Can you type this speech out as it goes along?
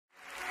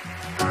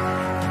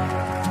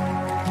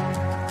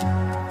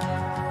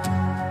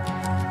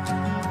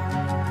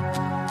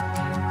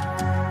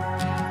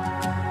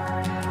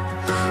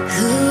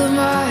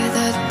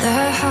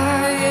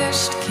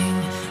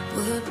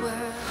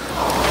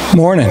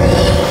Morning.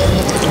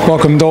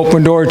 Welcome to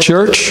Open Door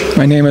Church.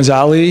 My name is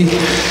Ali,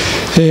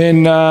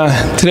 and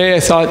today I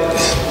thought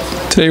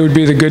today would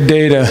be the good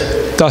day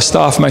to dust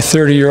off my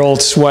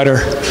 30-year-old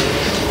sweater.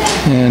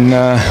 And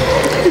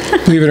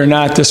believe it or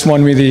not, this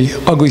won me the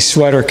ugly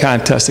sweater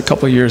contest a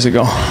couple of years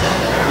ago.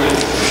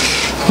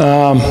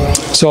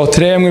 So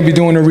today I'm going to be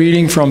doing a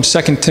reading from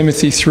 2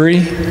 Timothy 3,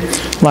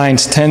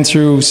 lines 10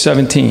 through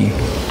 17.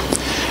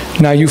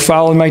 Now you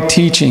follow my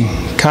teaching,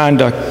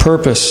 conduct,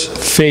 purpose,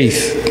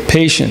 faith,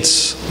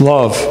 patience,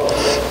 love,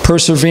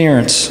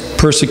 perseverance,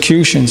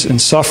 persecutions,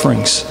 and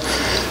sufferings,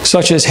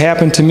 such as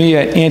happened to me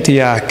at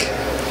Antioch,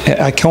 at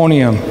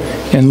Iconium,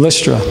 and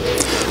Lystra.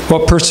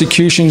 What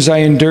persecutions I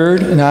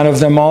endured, and out of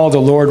them all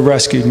the Lord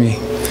rescued me.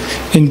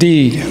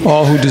 Indeed,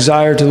 all who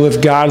desire to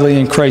live godly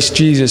in Christ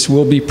Jesus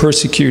will be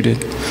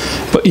persecuted,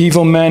 but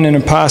evil men and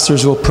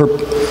impostors will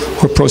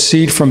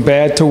proceed from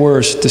bad to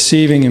worse,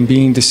 deceiving and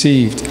being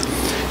deceived.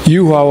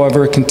 You,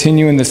 however,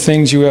 continue in the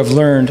things you have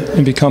learned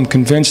and become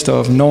convinced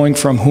of, knowing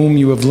from whom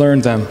you have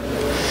learned them.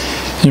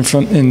 And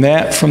from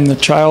the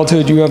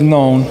childhood you have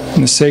known,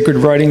 and the sacred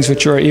writings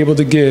which you are able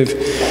to give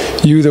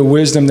you the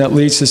wisdom that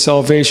leads to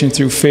salvation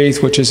through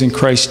faith which is in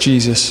Christ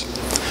Jesus.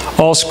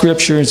 All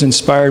Scripture is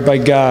inspired by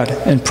God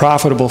and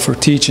profitable for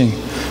teaching,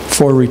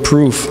 for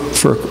reproof,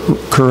 for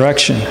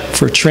correction,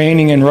 for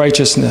training in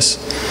righteousness,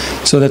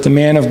 so that the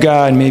man of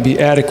God may be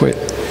adequate,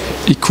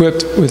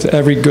 equipped with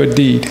every good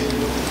deed.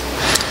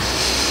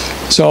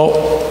 So,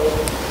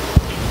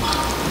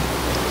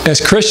 as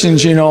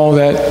Christians, you know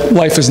that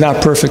life is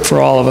not perfect for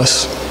all of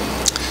us.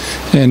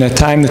 And at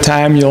time to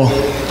time,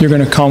 you're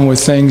going to come with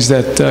things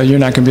that you're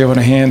not going to be able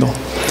to handle.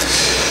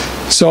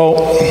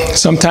 So,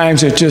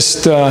 sometimes it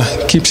just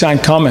keeps on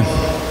coming.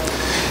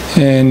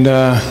 And,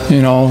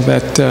 you know,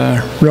 that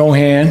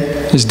Rohan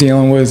is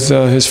dealing with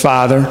his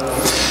father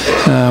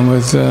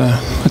with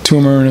a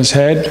tumor in his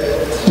head,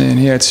 and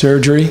he had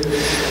surgery.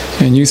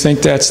 And you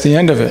think that's the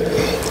end of it.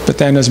 But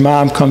then his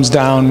mom comes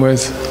down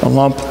with a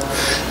lump,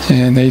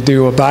 and they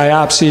do a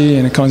biopsy,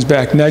 and it comes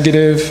back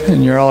negative,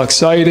 and you're all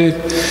excited.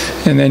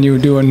 And then you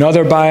do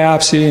another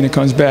biopsy, and it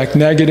comes back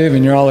negative,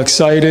 and you're all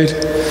excited.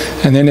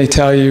 And then they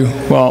tell you,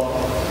 well,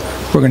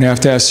 we're going to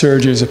have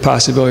surgery. There's a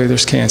possibility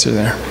there's cancer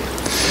there.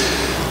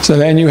 So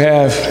then you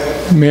have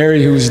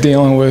Mary, who's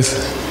dealing with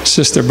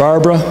Sister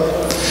Barbara,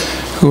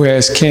 who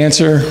has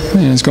cancer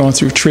and is going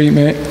through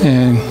treatment,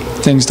 and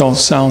things don't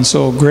sound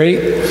so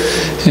great.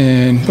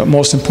 But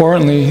most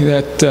importantly,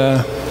 that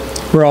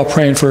we're all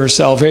praying for her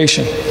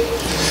salvation.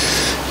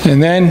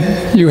 And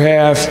then you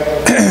have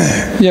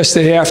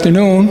yesterday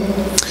afternoon,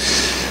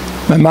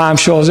 my mom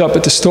shows up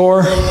at the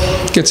store,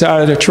 gets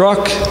out of the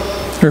truck,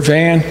 her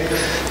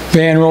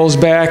van rolls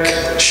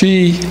back.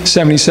 She,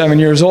 77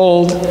 years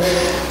old,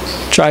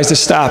 tries to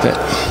stop it.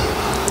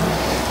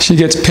 She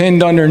gets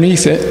pinned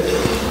underneath it.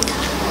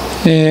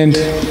 And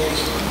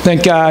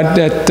thank God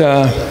that,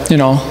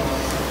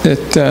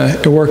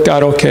 it worked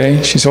out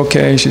okay. She's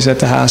okay. She's at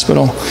the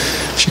hospital.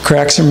 She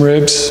cracked some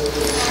ribs.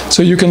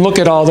 So you can look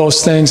at all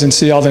those things and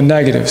see all the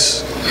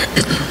negatives.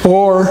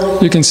 Or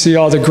you can see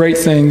all the great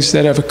things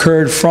that have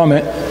occurred from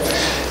it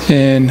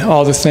and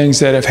all the things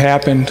that have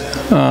happened,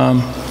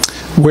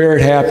 where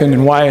it happened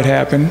and why it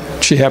happened.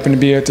 She happened to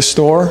be at the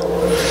store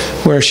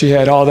where she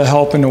had all the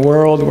help in the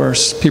world, where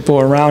people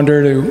were around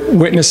her to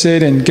witness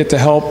it and get the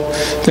help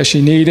that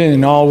she needed,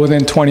 and all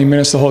within 20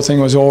 minutes the whole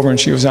thing was over and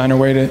she was on her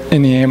way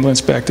in the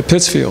ambulance back to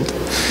Pittsfield.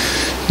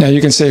 Now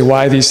you can say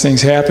why these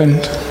things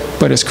happened,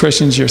 but as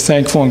Christians you're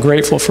thankful and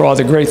grateful for all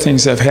the great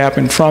things that have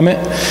happened from it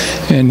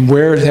and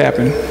where it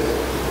happened.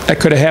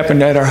 That could have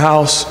happened at her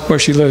house where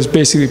she lives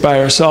basically by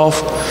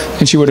herself,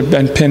 and she would have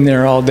been pinned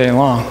there all day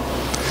long.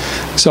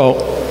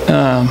 So,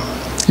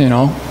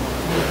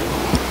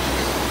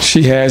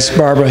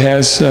 Barbara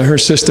has her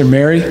sister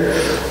Mary,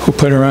 who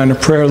put her on the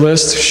prayer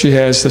list. She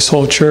has this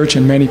whole church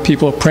and many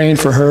people praying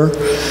for her.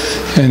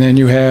 And then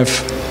you have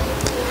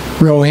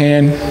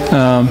Rohan,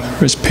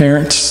 his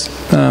parents,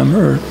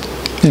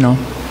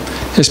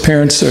 his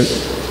parents are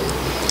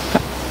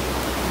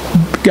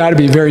got to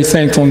be very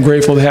thankful and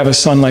grateful to have a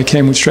son like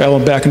him who's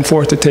traveling back and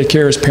forth to take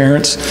care of his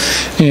parents.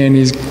 And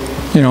he's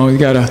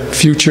got a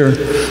future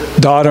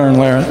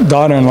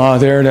daughter-in-law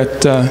there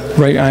that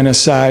right on his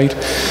side,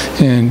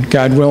 and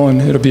God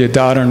willing, it'll be a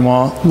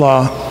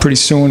daughter-in-law pretty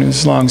soon,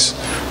 as long as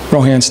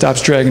Rohan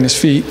stops dragging his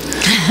feet.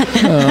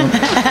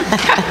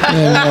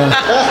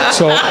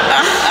 So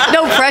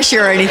no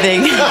pressure or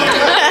anything.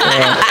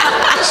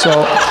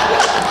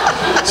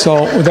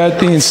 So with that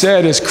being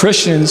said, as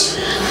Christians,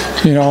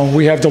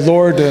 we have the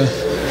Lord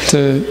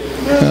to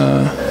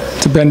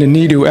bend a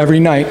knee to every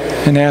night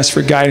and ask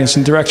for guidance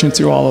and direction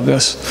through all of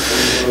this.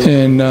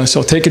 And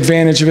so take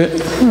advantage of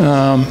it.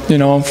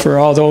 For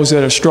all those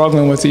that are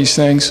struggling with these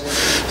things,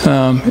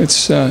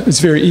 it's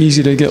very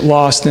easy to get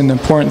lost in the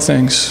important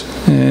things.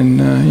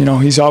 And,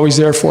 He's always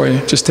there for you.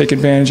 Just take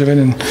advantage of it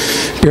and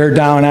bear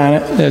down on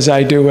it, as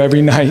I do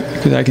every night,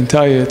 because I can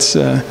tell you it's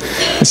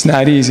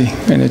not easy,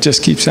 and it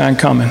just keeps on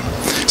coming.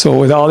 So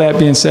with all that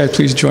being said,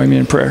 please join me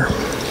in prayer.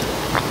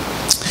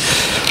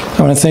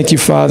 I want to thank you,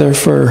 Father,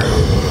 for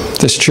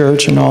this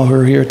church and all who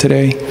are here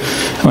today.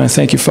 I want to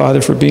thank you, Father,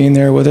 for being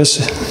there with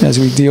us as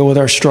we deal with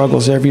our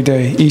struggles every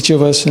day, each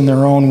of us in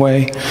their own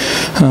way,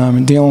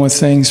 dealing with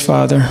things,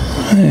 Father.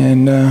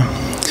 And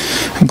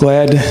I'm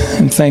glad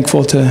and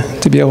thankful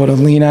to be able to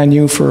lean on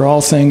you for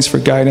all things, for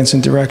guidance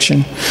and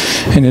direction.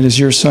 And it is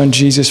your Son,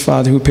 Jesus,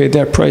 Father, who paid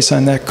that price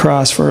on that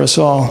cross for us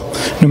all.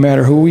 No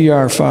matter who we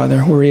are,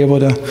 Father, we're able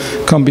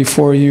to come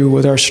before you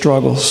with our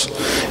struggles.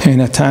 And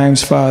at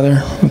times, Father,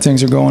 when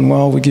things are going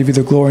well, we give you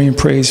the glory and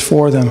praise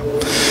for them.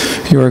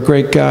 You are a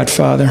great God,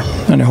 Father,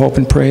 and I hope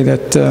and pray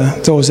that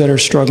those that are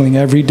struggling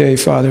every day,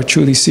 Father,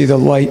 truly see the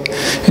light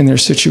in their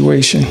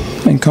situation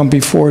and come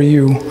before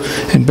you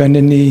and bend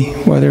a knee,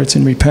 whether it's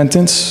in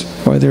repentance,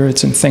 whether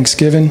it's in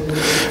thanksgiving,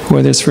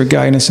 whether it's for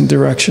guidance and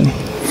direction.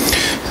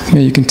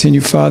 May you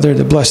continue, Father,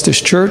 to bless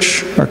this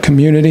church, our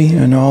community,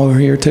 and all who are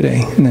here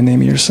today. In the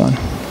name of your Son.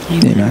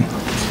 Amen.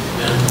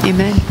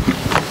 Amen.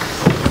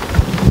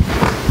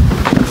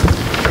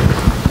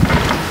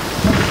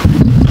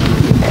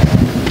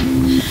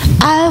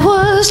 I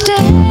was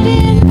dead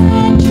in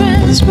my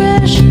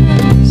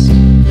transgressions,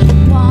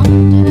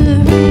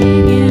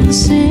 wandering in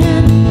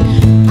sin.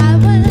 I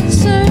went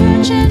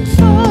searching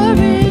for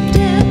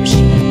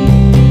redemption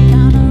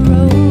down a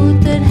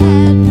road that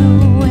had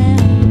no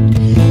end.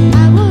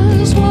 I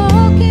was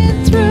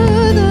walking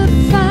through the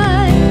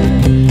fire.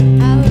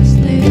 I was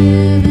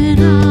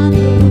living on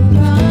the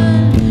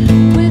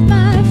run with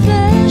my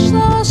flesh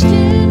lost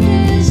in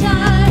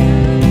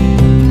desire.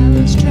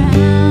 I was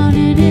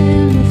drowning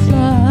in the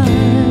flood.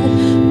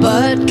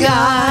 But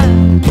God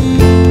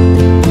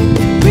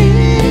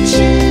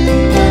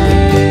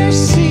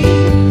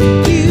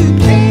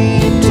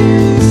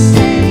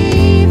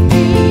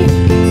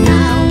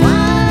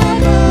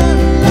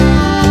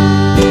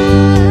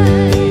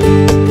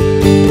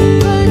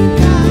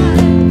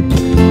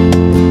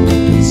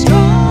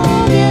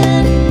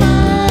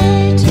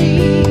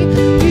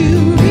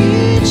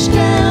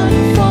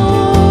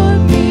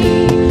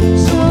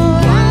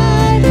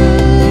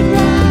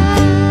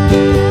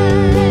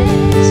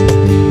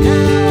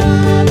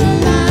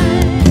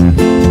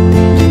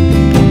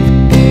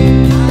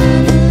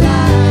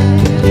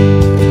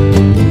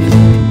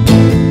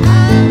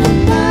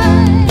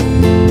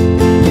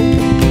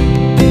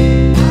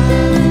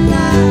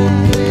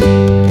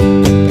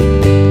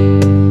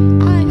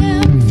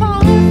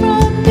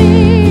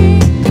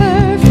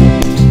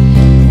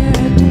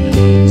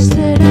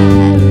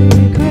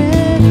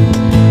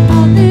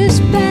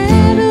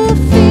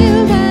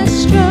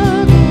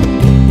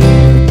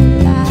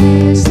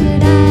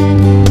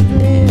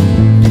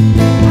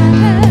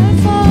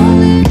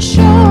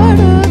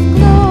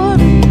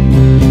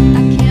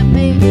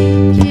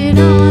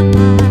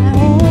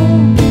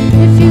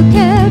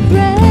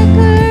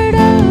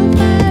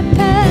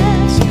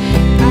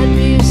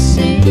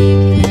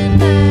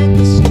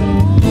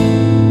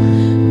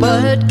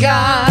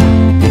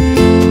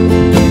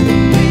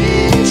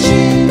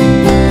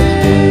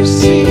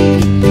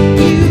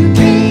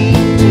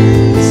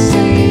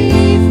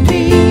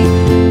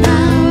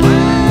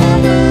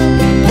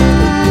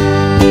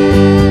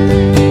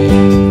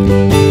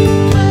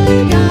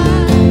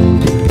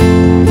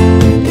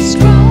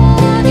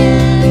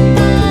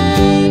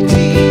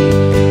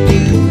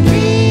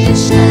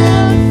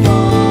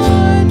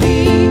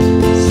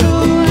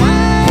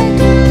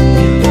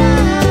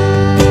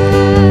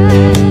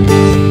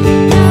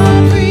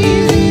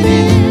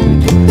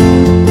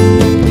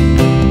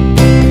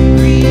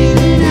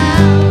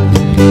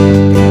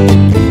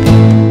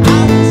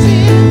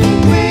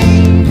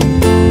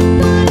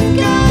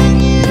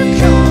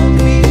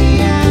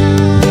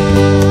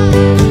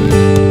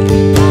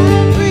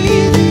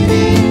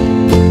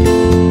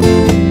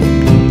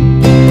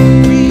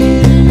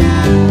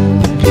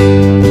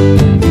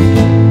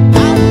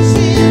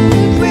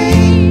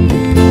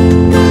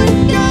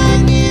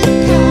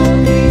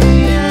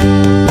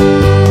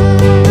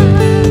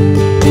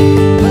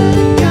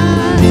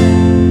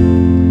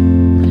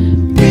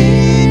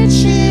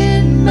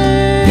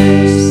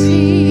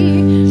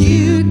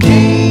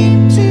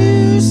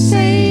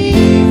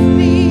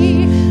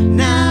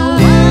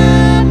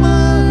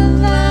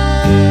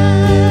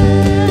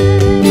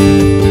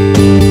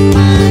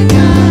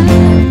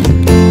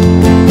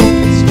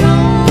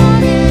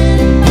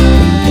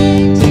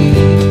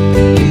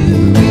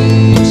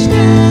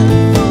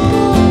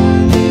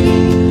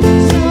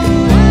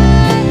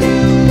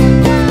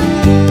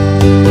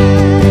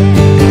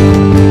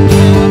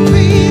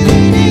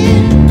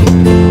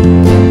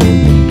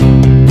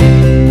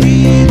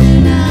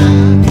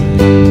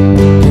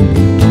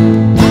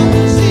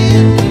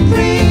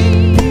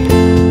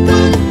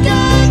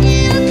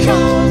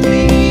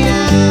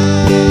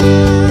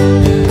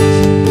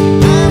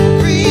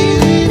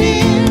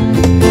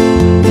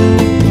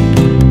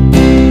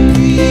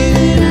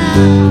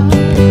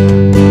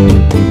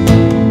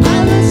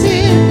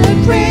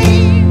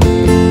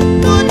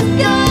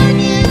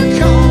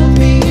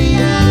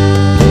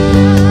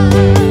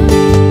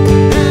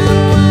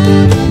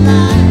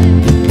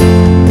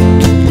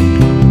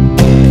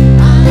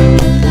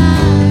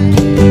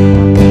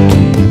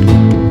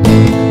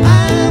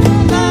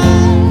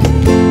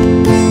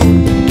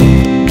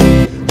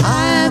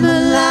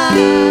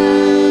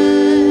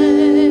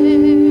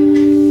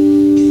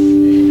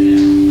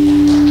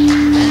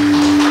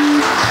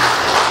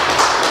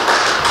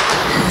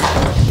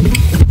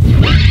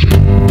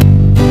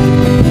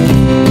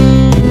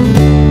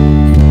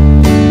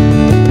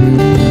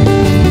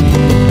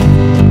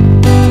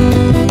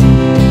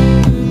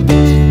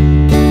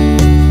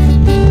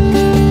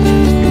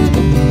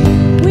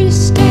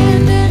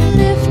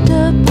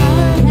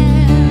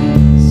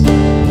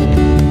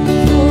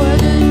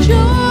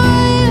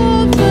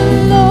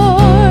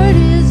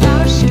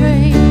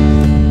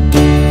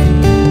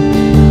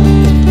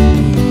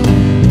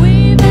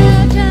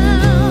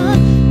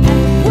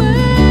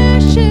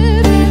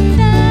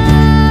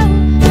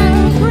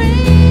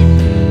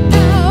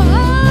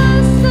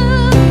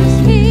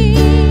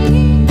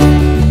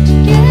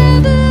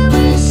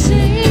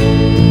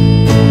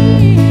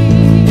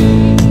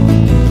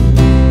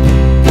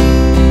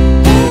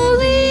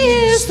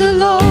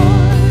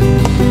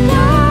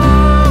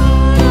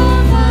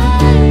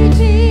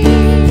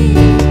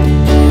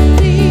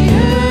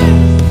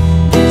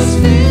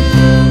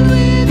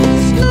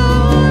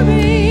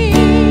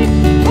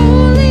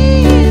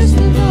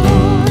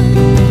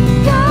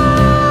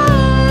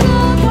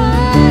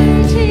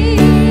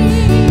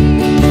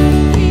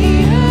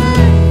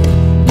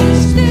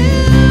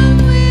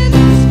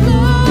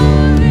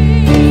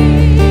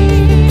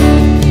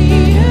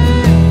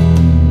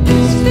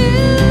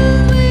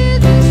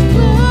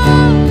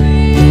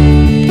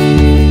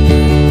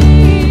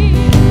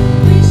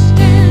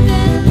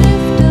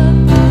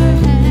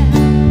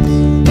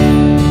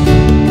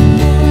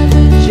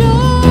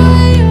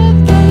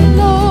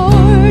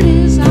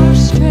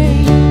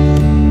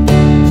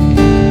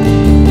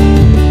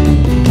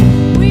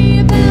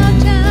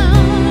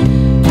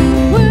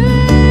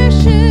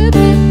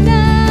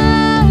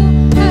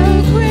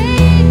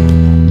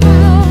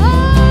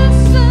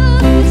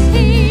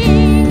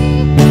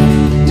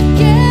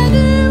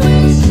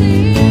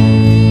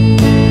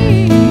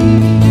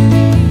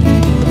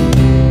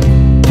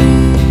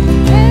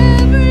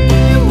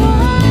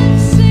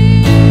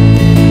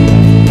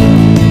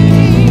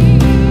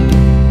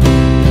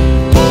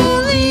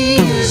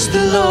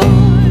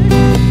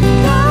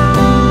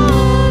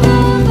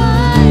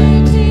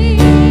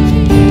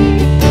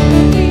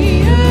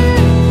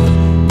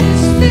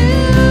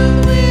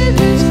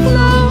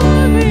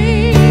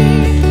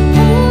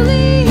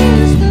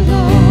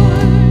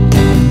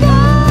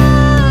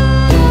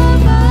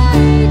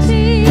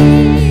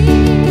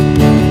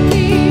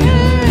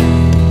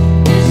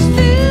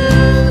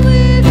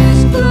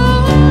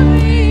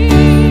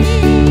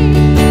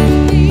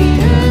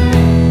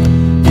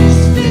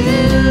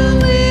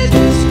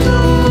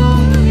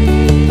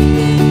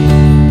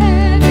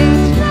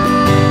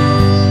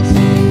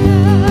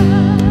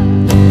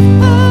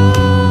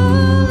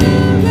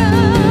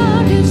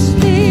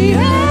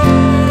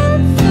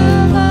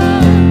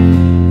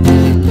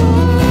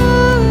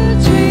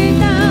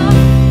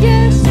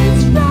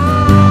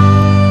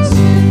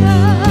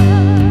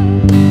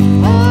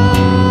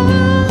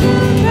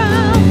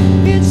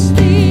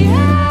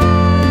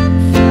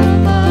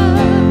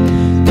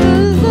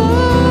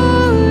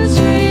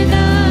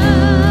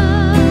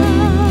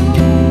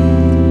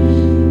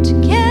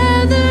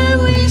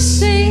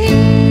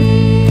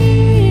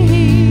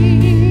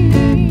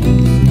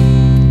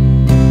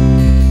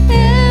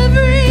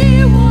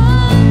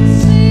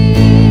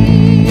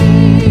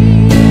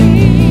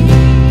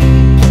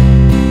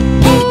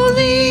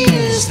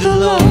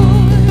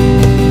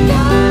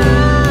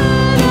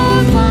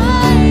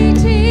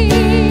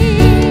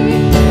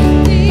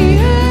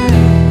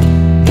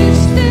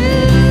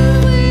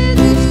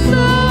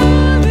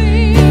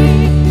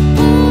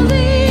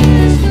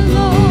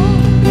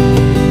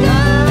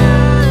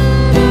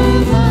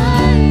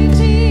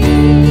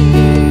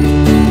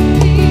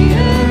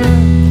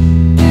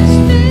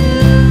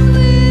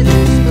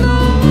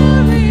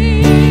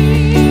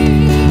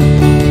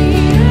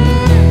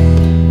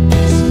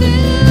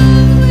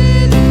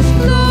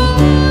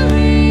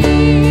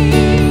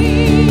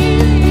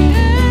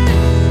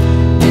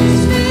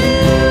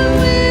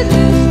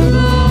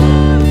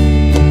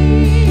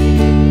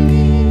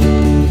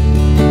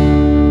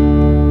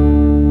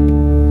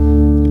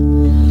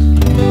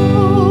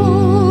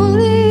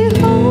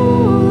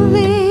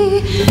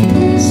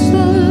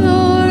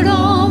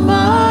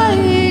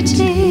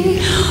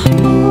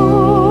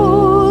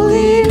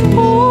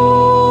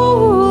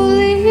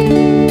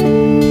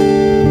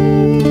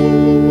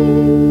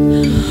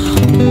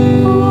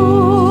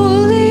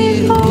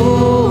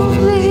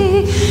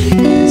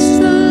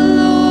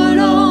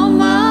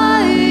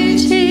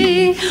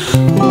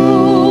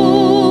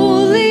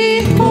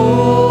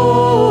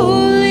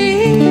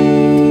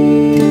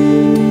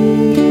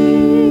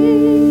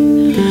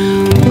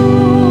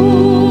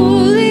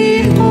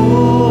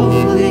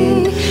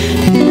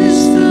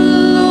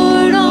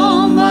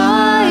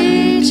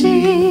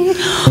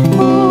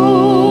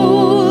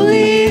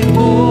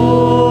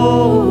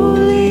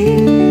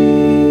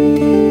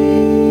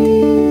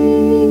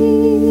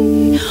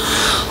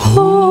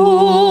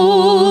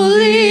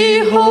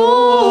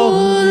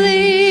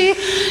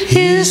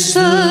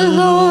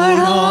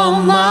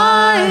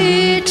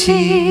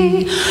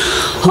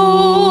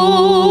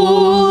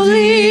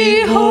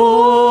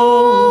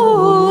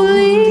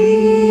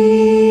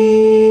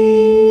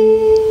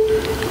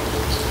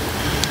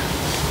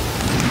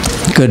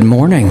Good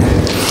morning.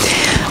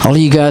 All of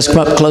you guys come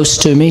up close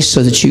to me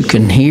so that you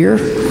can hear.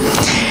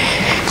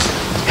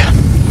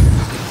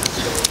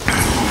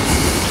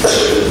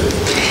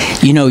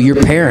 You know, your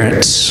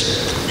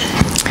parents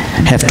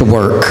have to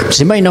work. Does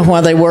anybody know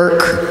why they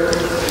work?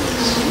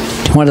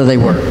 Why do they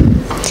work?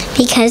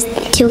 Because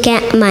to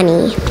get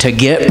money. To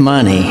get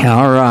money.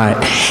 All right.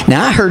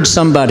 Now, I heard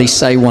somebody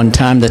say one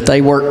time that they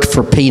worked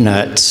for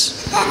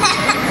peanuts.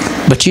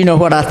 But you know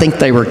what? I think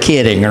they were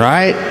kidding,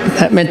 right?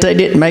 That meant they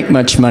didn't make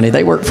much money.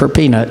 They worked for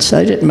peanuts.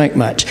 They didn't make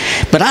much.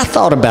 But I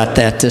thought about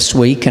that this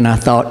week, and I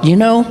thought, you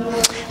know,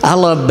 I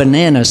love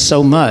bananas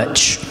so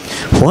much.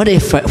 What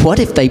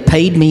if they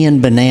paid me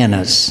in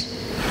bananas?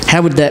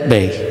 How would that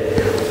be?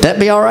 That'd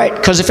be all right?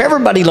 Because if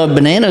everybody loved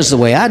bananas the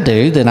way I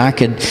do, then I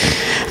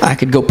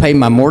could go pay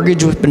my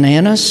mortgage with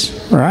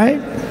bananas, right?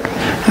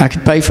 I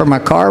could pay for my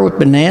car with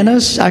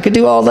bananas. I could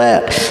do all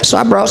that. So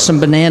I brought some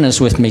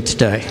bananas with me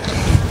today.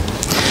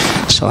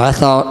 So I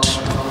thought,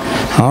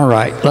 all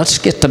right, let's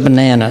get the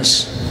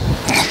bananas.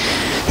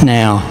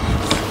 Now,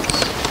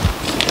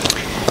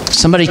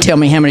 somebody tell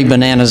me how many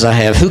bananas I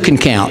have. Who can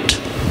count?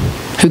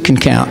 Who can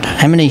count?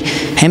 How many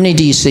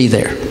do you see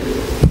there?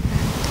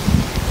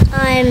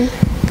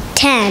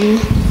 10.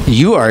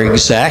 You are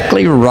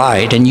exactly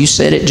right, and you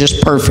said it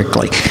just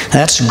perfectly.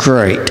 That's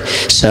great.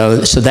 So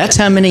that's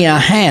how many I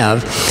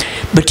have.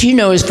 But you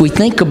know, as we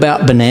think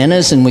about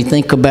bananas and we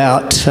think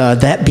about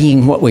that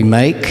being what we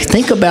make,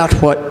 think about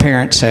what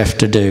parents have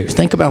to do.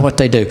 Think about what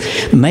they do.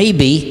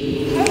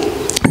 Maybe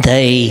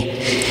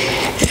they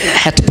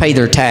have to pay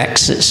their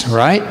taxes,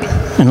 right?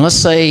 And let's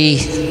say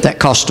that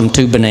cost them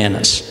 2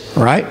 bananas.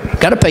 Right?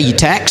 Got to pay your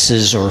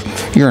taxes or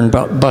you're in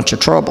a bunch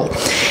of trouble.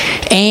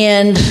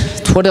 And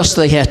what else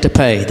do they have to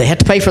pay? They have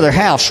to pay for their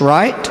house,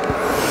 right?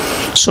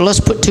 So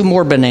let's put 2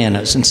 more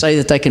bananas and say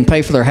that they can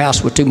pay for their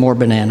house with 2 more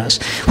bananas.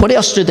 What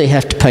else do they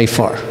have to pay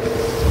for?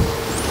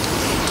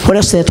 What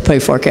else do they have to pay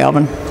for,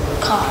 Calvin?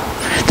 Car.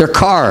 Their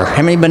car.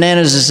 How many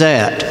bananas is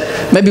that?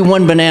 Maybe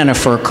 1 banana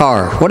for a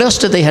car. What else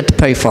do they have to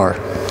pay for?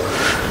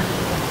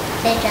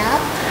 The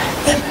job.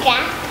 The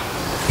job.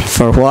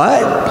 For what?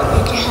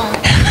 The job.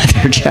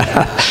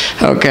 Job.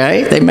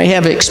 Okay, they may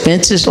have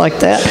expenses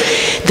like that.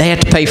 They have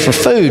to pay for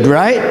food,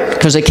 right?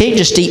 Because they can't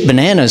just eat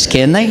bananas,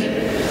 can they?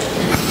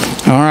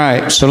 All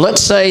right, so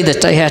let's say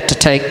that they have to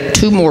take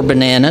 2 more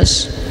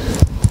bananas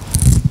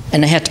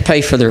and they have to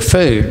pay for their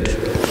food.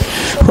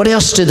 What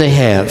else do they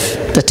have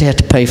that they have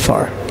to pay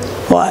for?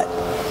 What?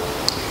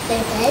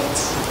 Their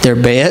beds. Their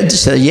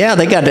beds? Yeah,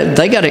 they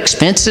got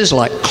expenses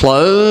like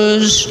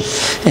clothes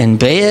and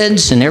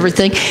beds and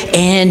everything.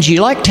 And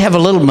you like to have a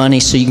little money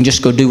so you can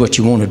just go do what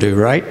you want to do,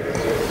 right?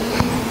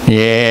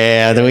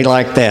 Yeah, we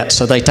like that.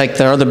 So they take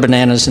their other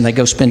bananas and they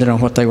go spend it on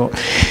what they want.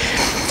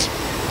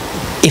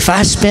 If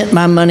I spent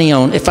my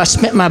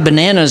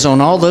bananas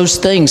on all those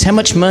things, how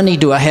much money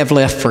do I have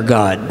left for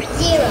God?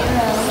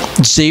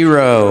 0.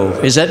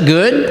 0. Is that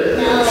good?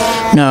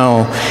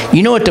 No.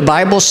 You know what the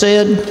Bible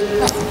said?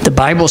 The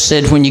Bible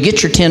said when you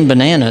get your 10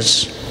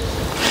 bananas,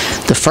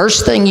 the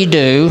first thing you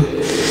do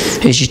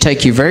is you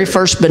take your very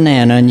first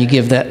banana and you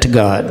give that to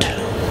God.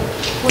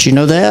 Did you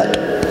know that?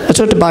 That's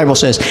what the Bible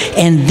says.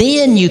 And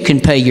then you can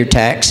pay your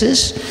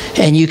taxes,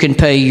 and you can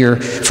pay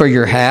for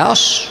your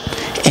house,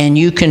 and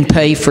you can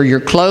pay for your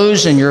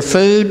clothes and your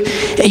food,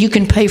 and you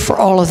can pay for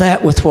all of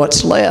that with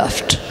what's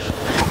left.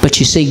 But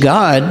you see,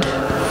 God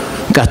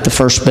got the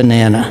first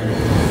banana.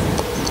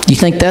 You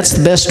think that's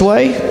the best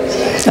way?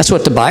 That's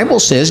what the Bible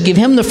says. Give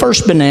him the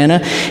first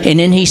banana, and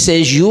then he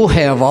says you'll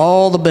have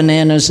all the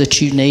bananas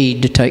that you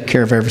need to take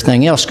care of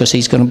everything else because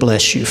he's going to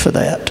bless you for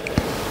that.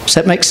 Does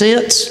that make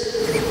sense?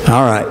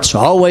 All right, so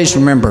always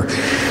remember,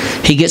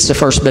 he gets the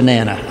first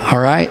banana. All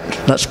right,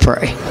 let's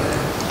pray.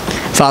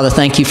 Father,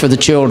 thank you for the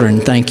children.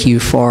 Thank you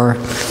for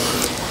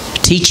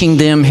teaching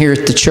them here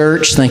at the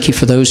church. Thank you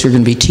for those who are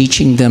going to be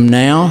teaching them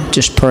now.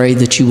 Just pray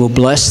that you will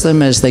bless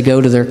them as they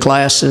go to their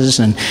classes,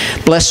 and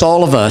bless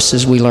all of us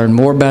as we learn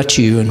more about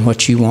you and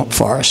what you want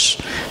for us.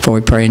 For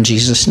we pray in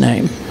Jesus'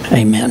 name.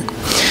 Amen.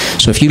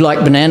 So if you like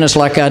bananas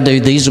like I do,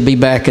 these will be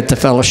back at the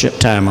fellowship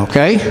time,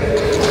 okay?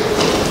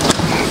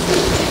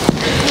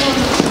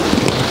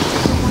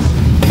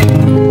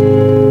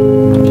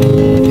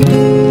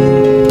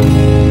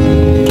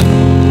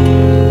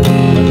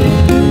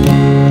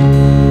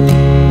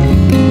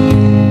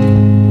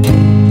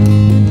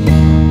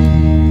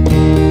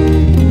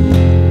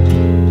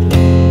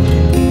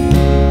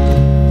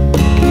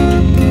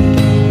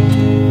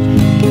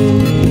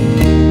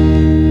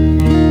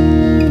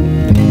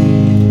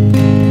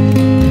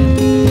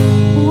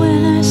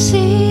 When I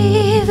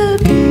see the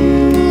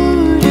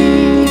beauty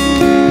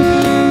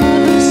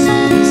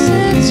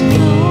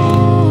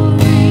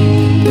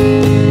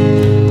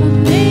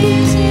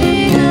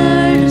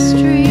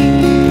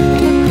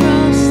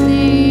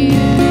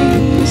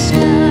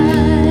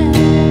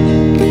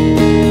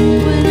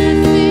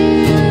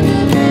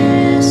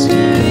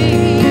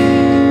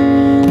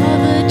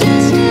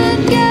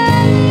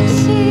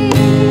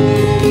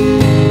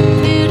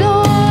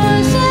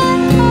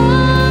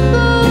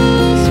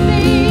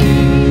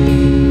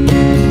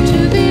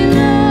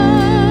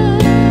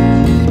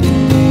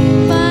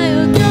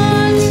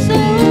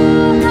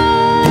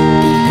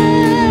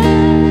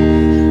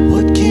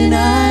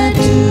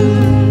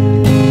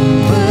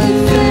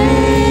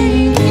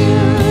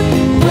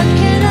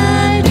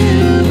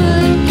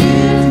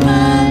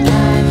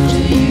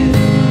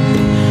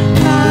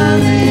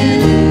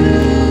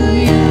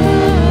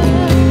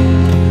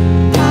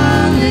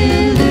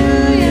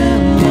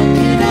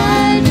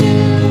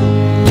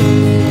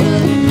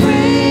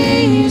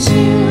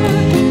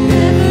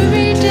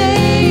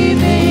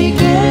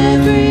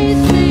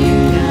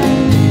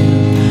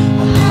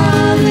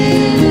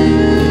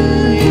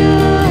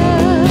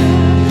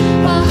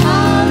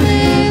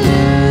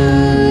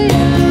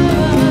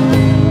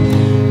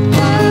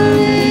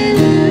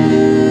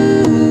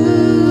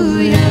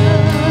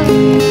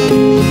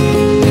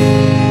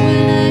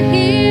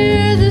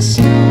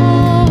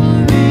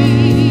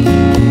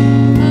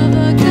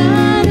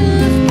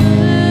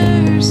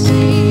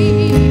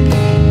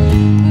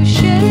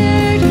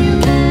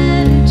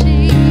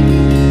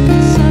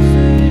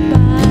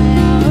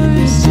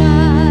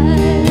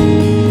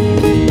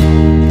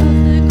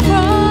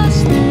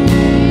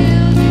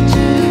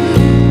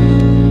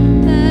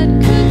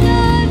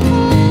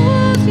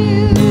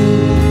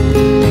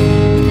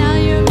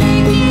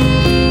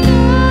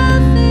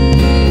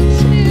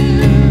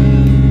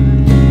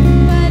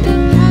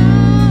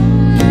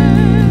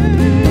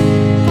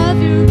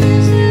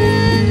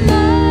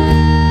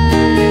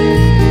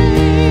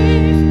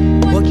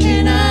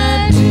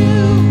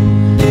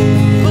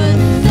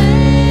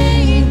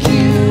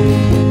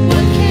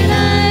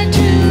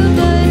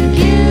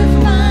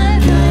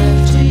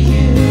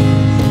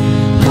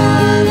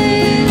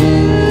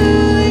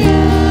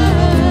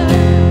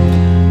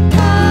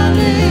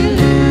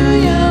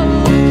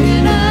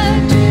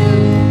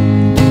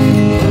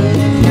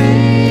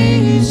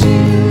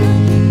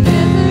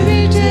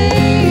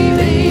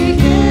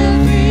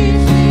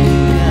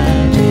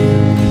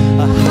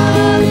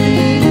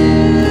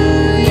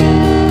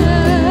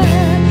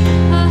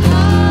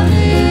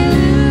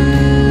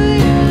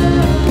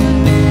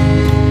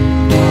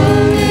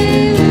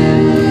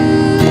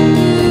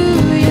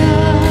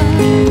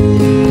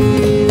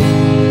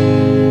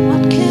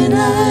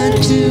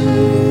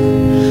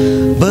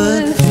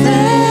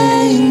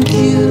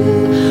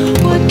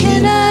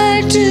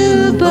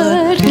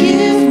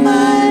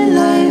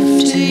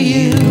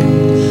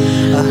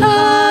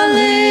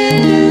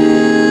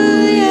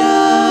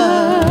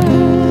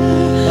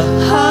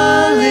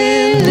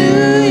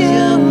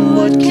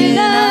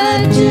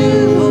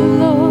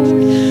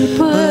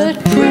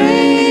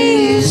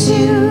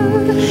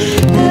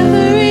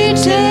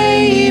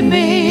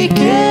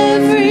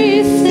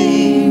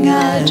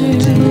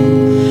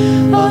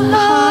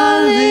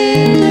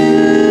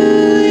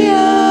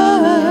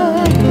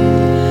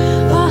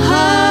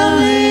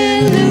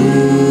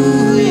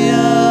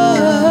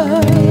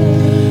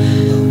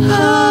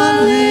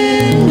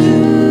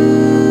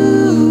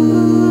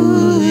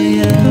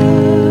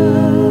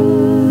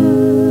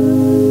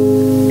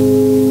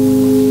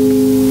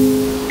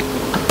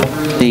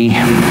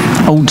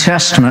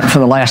Testament for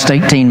the last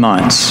 18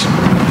 months.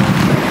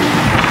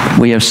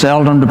 We have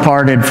seldom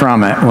departed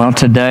from it. Well,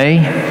 today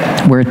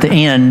we're at the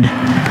end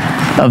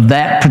of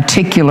that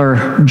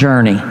particular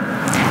journey.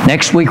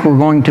 Next week we're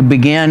going to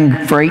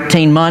begin for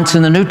 18 months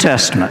in the New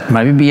Testament,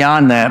 maybe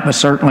beyond that, but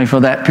certainly for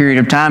that period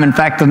of time. In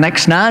fact, the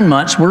next 9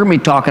 months we're going to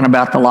be talking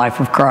about the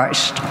life of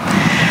Christ.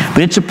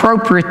 But it's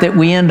appropriate that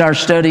we end our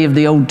study of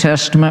the Old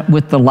Testament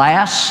with the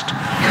last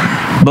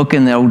book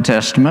in the Old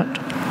Testament,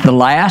 the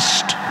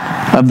last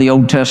of the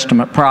Old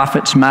Testament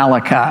prophets,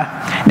 Malachi.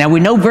 Now, we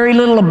know very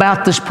little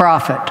about this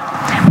prophet.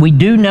 We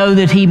do know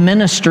that he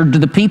ministered to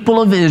the people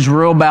of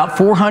Israel about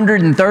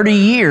 430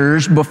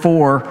 years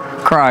before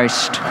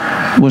Christ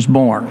was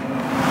born.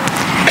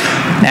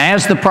 Now,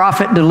 as the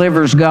prophet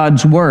delivers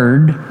God's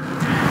word,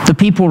 the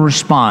people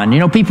respond. You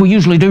know, people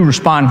usually do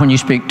respond when you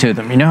speak to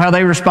them. You know how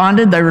they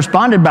responded? They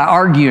responded by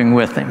arguing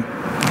with him.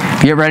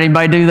 If you ever had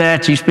anybody do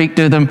that, you speak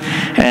to them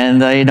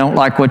and they don't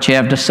like what you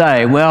have to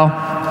say.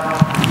 Well,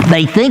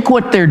 they think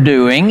what they're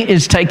doing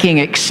is taking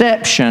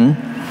exception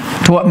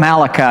to what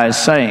Malachi is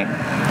saying.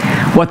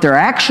 What they're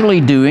actually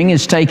doing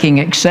is taking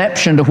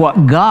exception to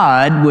what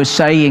God was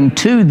saying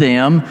to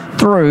them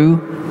through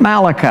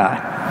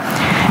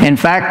Malachi. In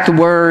fact,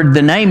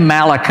 the name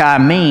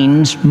Malachi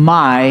means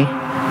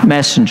my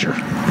messenger.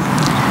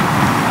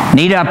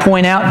 Need I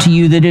point out to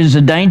you that it is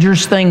a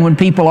dangerous thing when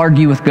people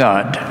argue with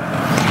God.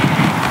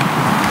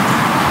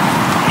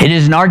 It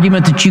is an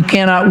argument that you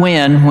cannot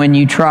win when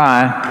you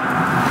try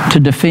to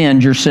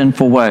defend your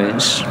sinful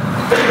ways.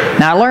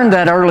 Now, I learned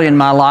that early in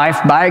my life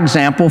by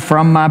example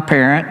from my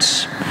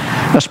parents,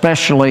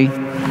 especially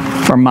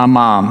from my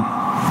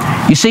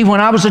mom. You see, when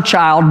I was a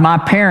child, my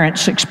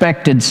parents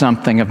expected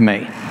something of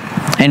me.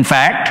 In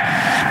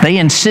fact, they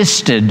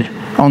insisted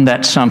on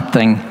that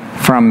something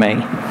from me.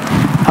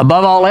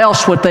 Above all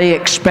else, what they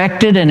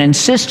expected and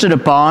insisted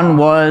upon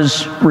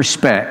was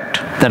respect,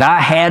 that I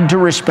had to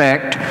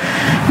respect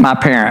my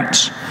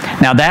parents.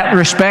 Now, that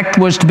respect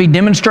was to be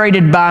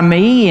demonstrated by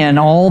me in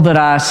all that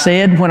I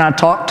said when I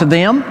talked to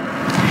them.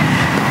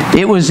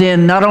 It was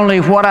in not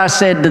only what I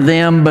said to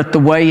them, but the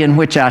way in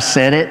which I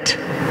said it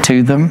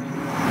to them.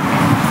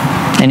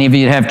 Any of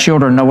you that have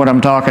children know what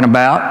I'm talking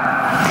about.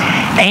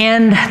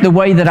 And the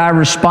way that I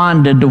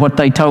responded to what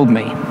they told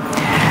me.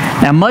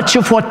 Now, much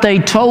of what they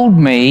told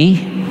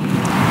me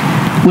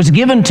was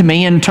given to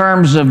me in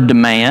terms of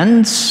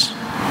demands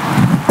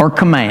or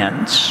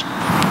commands.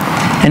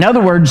 In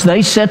other words,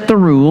 they set the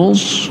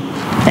rules,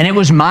 and it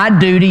was my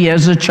duty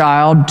as a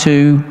child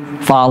to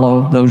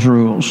follow those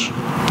rules.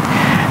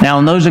 Now,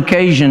 on those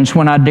occasions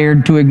when I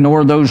dared to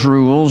ignore those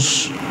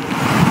rules,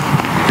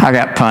 I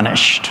got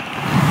punished.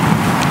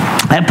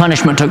 That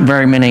punishment took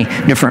very many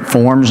different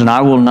forms, and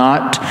I will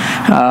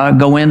not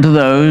go into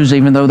those,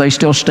 even though they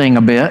still sting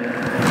a bit.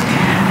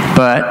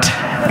 But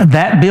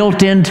that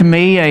built into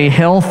me a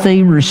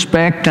healthy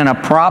respect and a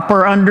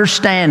proper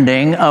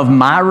understanding of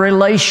my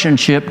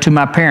relationship to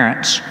my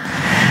parents.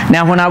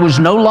 Now, when I was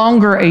no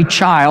longer a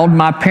child,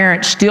 my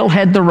parents still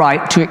had the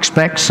right to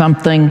expect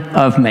something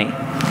of me.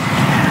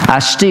 I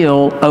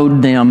still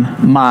owed them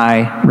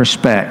my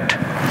respect.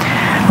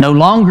 No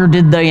longer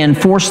did they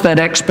enforce that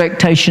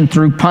expectation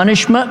through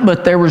punishment,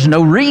 but there was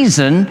no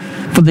reason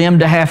for them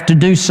to have to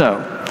do so,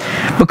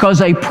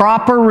 because a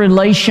proper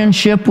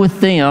relationship with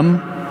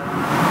them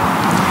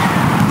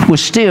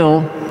was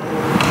still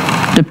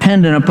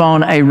dependent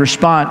upon a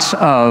response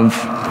of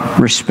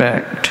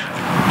respect.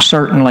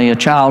 Certainly a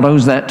child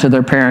owes that to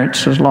their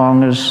parents as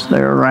long as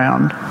they're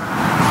around.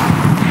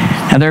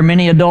 Now, there are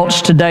many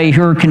adults today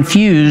who are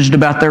confused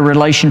about their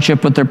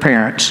relationship with their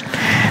parents.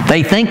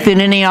 They think that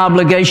any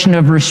obligation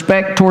of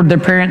respect toward their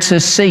parents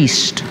has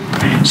ceased.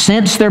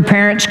 Since their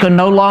parents can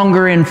no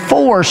longer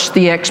enforce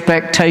the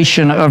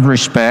expectation of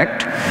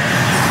respect,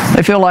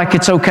 they feel like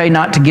it's okay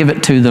not to give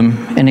it to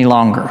them any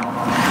longer.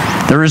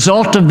 The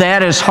result of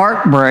that is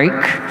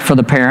heartbreak for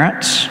the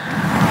parents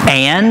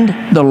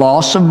and the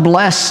loss of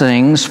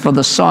blessings for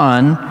the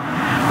son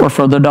or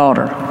for the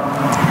daughter.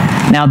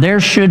 Now,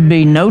 there should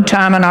be no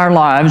time in our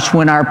lives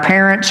when our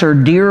parents are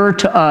dearer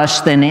to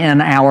us than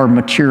in our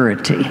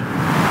maturity.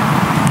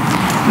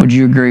 Would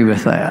you agree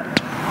with that?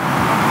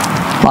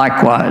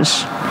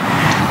 Likewise,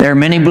 there are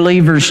many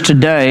believers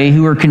today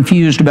who are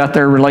confused about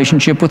their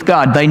relationship with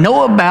God. They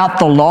know about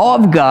the law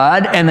of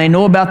God and they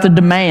know about the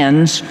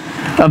demands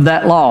of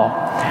that law.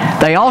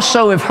 They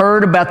also have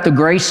heard about the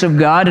grace of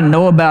God and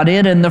know about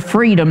it and the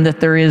freedom that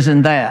there is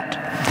in that.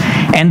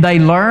 And they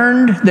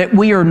learned that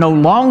we are no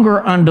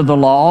longer under the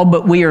law,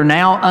 but we are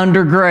now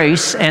under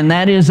grace, and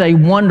that is a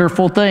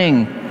wonderful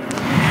thing.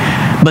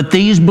 But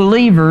these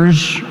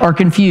believers are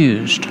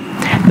confused.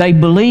 They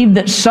believe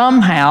that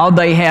somehow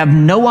they have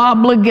no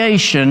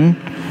obligation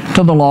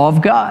to the law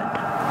of God.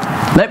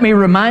 Let me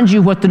remind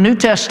you what the New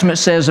Testament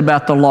says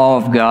about the law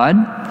of God.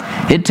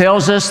 It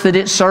tells us that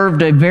it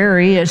served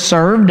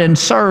and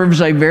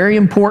serves a very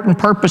important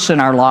purpose in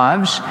our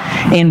lives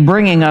in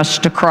bringing us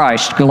to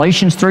Christ.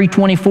 Galatians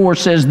 3:24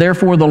 says,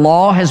 "Therefore the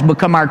law has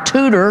become our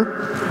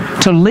tutor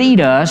to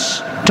lead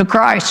us to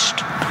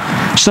Christ."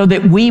 so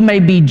that we may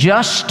be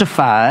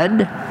justified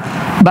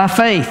by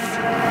faith.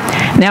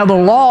 Now the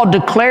law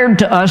declared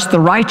to us the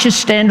righteous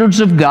standards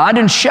of God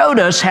and showed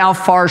us how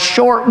far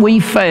short we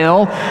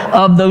fell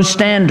of those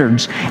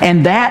standards.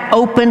 And that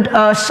opened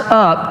us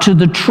up to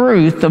the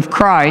truth of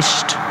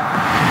Christ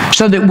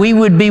so that we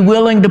would be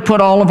willing to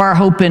put all of our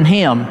hope in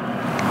Him.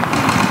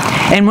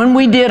 And when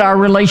we did, our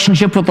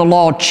relationship with the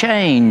law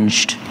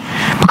changed.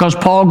 Because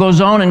Paul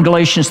goes on in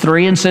Galatians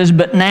 3 and says,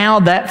 but now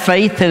that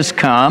faith has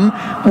come,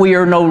 we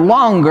are no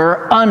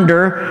longer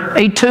under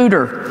a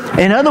tutor.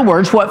 In other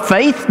words, what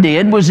faith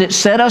did was it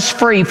set us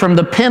free from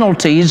the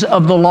penalties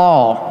of the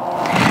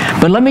law.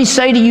 But let me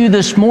say to you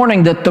this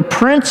morning that the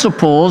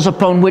principles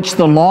upon which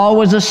the law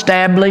was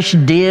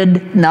established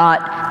did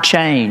not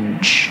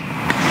change.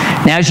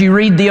 Now, as you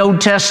read the Old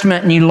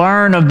Testament and you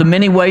learn of the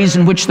many ways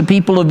in which the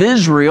people of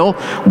Israel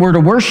were to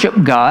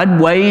worship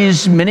God,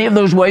 many of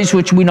those ways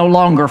which we no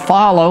longer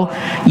follow,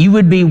 you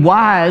would be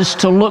wise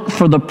to look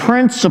for the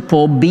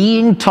principle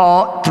being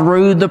taught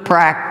through the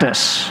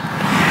practice.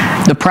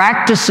 The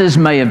practices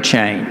may have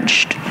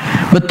changed,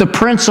 but the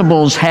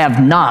principles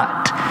have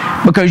not,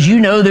 because you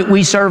know that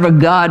we serve a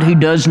God who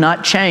does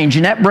not change.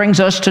 And that brings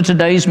us to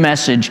today's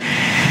message.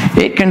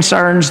 It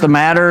concerns the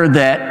matter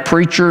that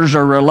preachers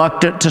are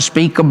reluctant to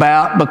speak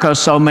about because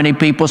so many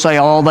people say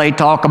all they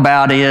talk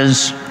about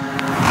is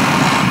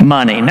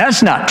money.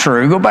 That's not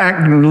true. Go back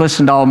and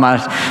listen to all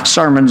my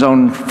sermons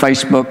on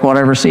Facebook,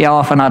 whatever. See how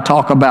often I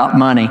talk about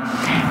money.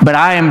 But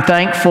I am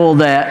thankful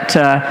that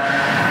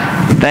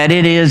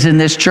it is in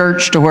this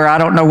church to where I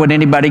don't know what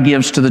anybody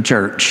gives to the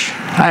church.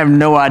 I have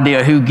no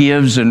idea who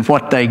gives and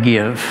what they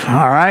give.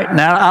 All right?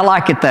 Now, I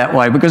like it that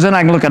way because then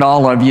I can look at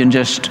all of you and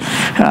just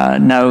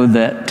know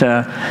that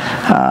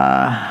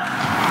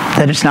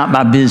it's not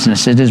my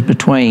business. It is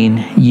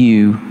between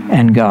you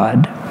and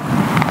God.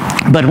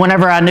 But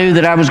whenever I knew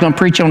that I was going to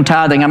preach on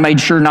tithing, I made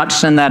sure not to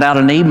send that out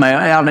in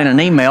an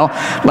email,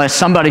 lest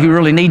somebody who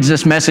really needs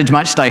this message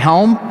might stay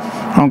home.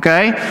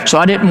 Okay? So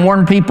I didn't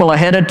warn people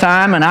ahead of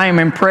time, and I am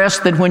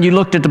impressed that when you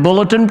looked at the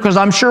bulletin, because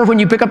I'm sure when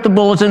you pick up the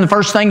bulletin, the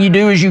first thing you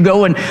do is you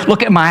go and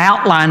look at my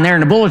outline there in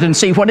the bulletin and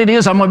see what it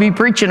is I'm going to be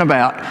preaching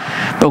about.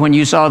 But when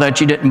you saw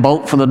that, you didn't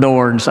bolt for the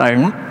door and say,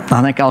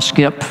 I think I'll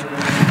skip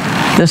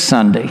this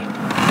Sunday.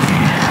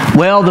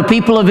 Well, the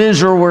people of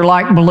Israel were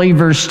like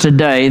believers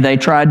today. They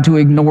tried to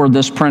ignore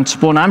this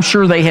principle, and I'm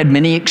sure they had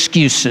many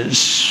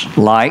excuses,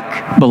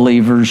 like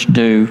believers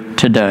do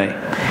today.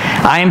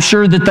 I am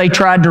sure that they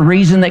tried to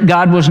reason that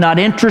God was not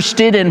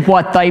interested in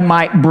what they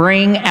might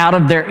bring out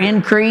of their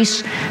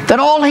increase, that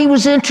all He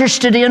was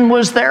interested in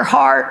was their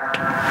heart.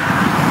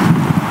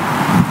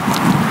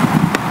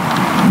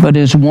 But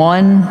is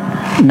one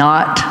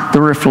not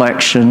the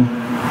reflection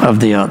of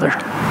the other?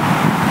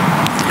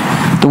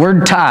 The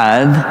word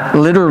tithe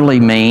literally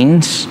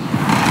means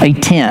a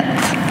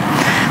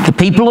tenth. The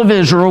people of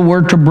Israel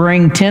were to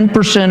bring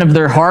 10% of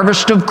their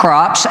harvest of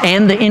crops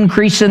and the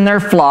increase in their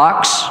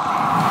flocks,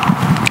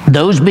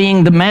 those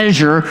being the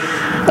measure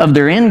of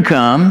their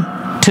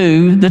income,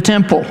 to the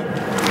temple.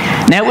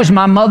 Now, it was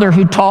my mother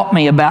who taught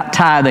me about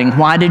tithing.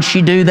 Why did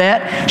she do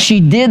that? She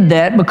did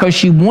that because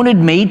she wanted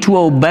me to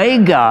obey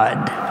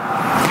God.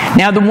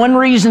 Now, the one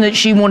reason that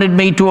she wanted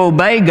me to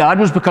obey God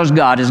was because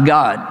God is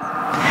God.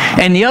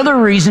 And the other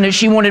reason that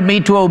she wanted me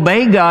to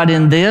obey God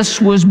in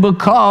this was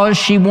because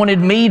she wanted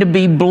me to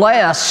be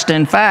blessed.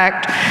 In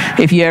fact,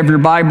 if you have your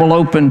Bible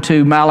open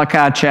to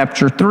Malachi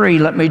chapter 3,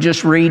 let me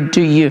just read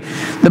to you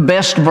the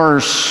best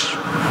verse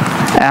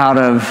out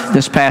of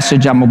this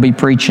passage I'm going to be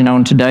preaching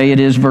on today. It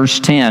is verse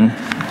 10.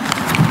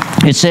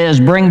 It says,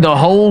 bring the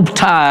whole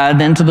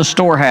tithe into the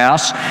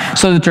storehouse,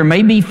 so that there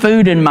may be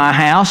food in my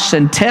house,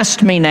 and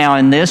test me now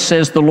in this,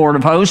 says the Lord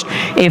of hosts,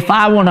 if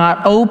I will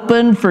not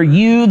open for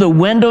you the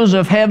windows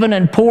of heaven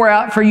and pour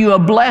out for you a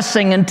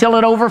blessing until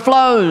it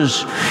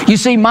overflows. You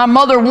see, my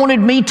mother wanted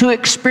me to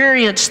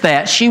experience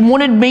that. She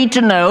wanted me to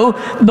know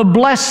the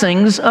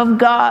blessings of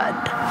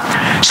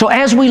God. So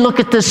as we look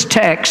at this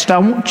text, I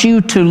want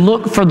you to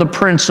look for the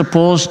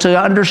principles, to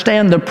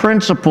understand the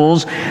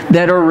principles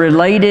that are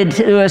related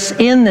to us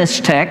in this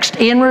text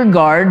in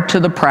regard to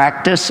the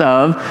practice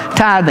of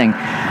tithing.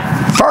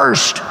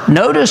 First,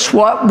 notice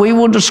what we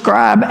will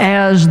describe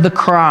as the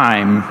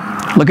crime.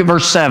 Look at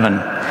verse 7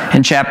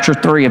 in chapter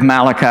 3 of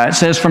Malachi. It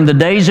says, from the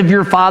days of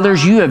your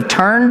fathers you have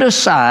turned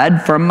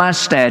aside from my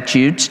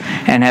statutes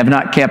and have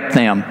not kept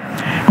them.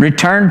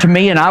 Return to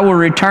me, and I will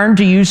return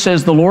to you,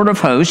 says the Lord of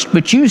hosts.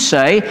 But you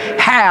say,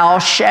 how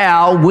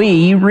shall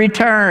we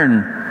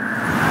return?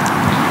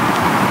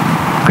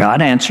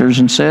 God answers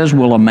and says,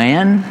 will a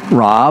man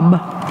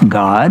rob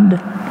God?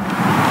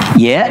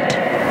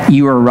 Yet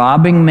you are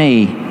robbing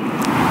me.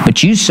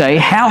 But you say,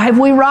 how have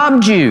we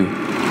robbed you?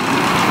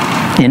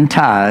 In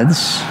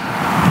tithes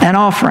and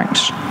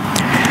offerings.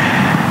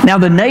 Now,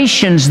 the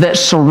nations that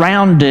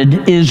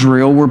surrounded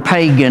Israel were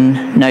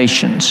pagan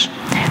nations.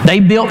 They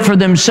built for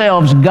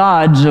themselves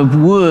gods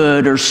of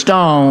wood or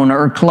stone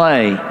or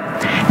clay.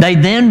 They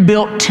then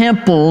built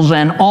temples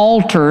and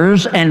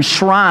altars and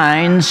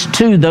shrines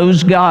to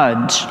those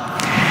gods.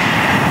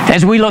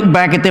 As we look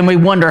back at them, we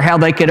wonder how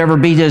they could ever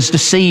be as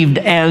deceived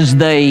as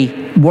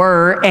they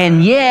were.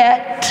 And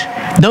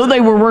yet, though they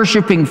were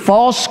worshiping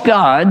false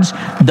gods,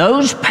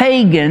 those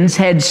pagans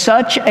had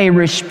such a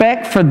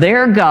respect for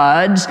their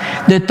gods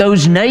that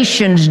those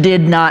nations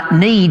did not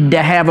need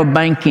to have a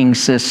banking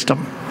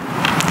system.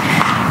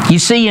 You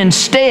see,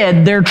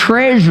 instead, their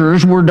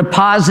treasures were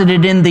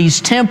deposited in these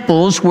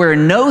temples where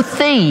no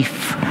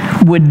thief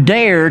would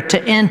dare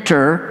to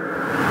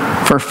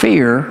enter for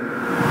fear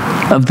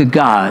of the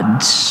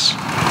gods.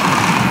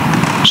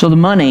 So the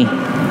money,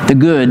 the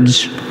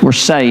goods, were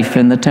safe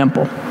in the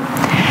temple.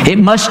 It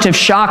must have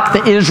shocked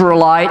the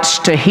Israelites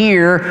to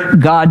hear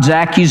God's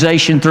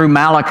accusation through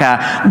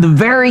Malachi, the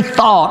very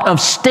thought of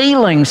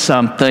stealing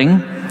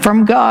something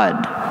from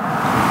God.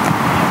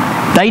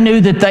 They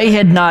knew that they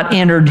had not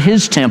entered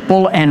His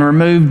temple and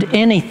removed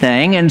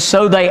anything, and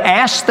so they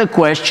asked the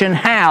question,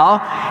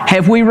 "How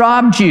have we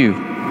robbed you?"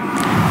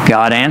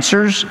 God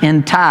answers,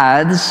 "In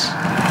tithes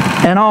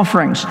and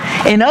offerings."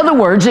 In other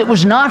words, it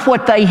was not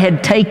what they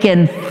had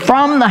taken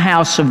from the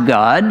house of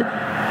God,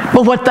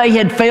 but what they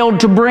had failed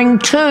to bring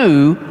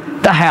to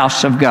the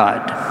house of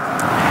God.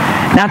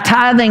 Now,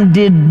 tithing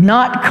did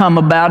not come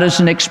about as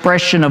an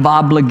expression of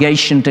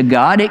obligation to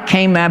God. It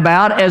came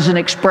about as an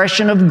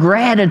expression of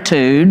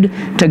gratitude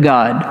to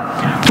God.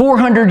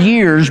 400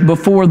 years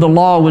before the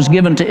law was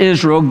given to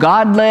Israel,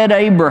 God led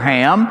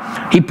Abraham.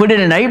 He put it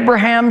in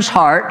Abraham's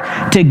heart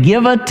to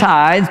give a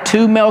tithe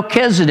to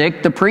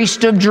Melchizedek, the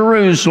priest of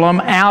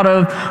Jerusalem, out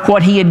of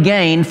what he had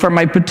gained from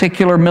a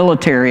particular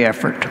military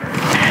effort.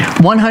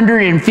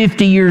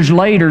 150 years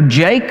later,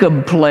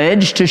 Jacob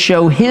pledged to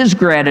show his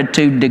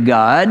gratitude to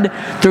God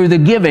through the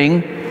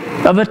giving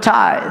of a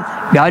tithe.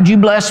 God, you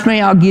bless me,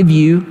 I'll give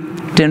you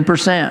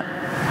 10%.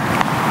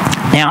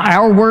 Now,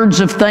 our words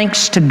of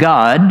thanks to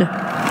God,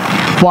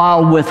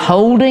 while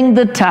withholding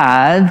the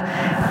tithe,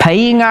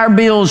 paying our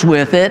bills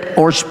with it,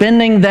 or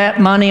spending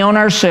that money on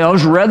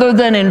ourselves, rather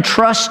than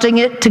entrusting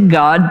it to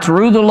God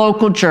through the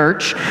local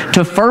church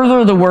to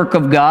further the work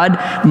of God,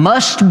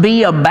 must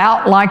be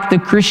about like the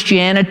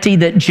Christianity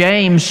that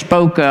James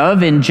spoke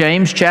of in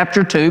James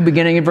chapter 2,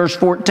 beginning in verse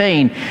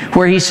 14,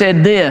 where he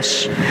said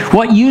this,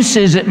 "What use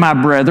is it, my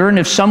brethren,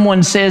 if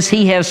someone says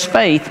he has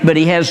faith, but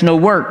he has no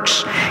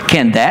works?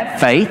 Can that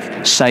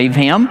faith save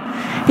him?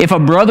 If a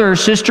brother or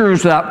sister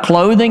is without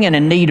clothing and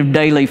in need of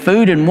daily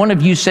food, and one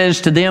of you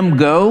says to them,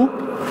 'Go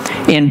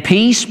in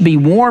peace, be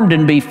warmed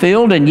and be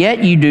filled,' and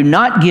yet you do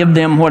not give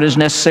them what is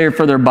necessary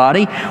for their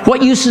body,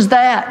 what use is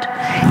that?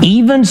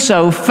 Even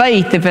so,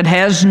 faith, if it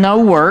has no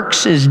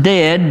works, is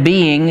dead,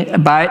 being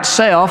by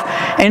itself.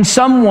 And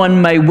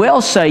someone may well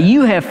say,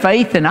 'You have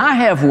faith and I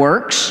have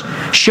works.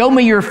 Show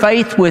me your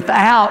faith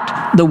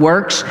without the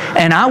works,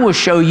 and I will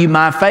show you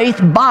my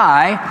faith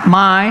by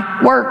my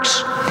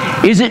works.'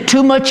 Is it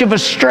too much of a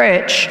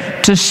stretch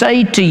to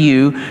say to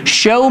you,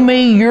 'Show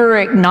me your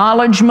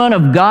acknowledgement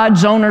of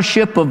God's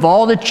ownership of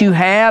all that you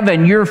have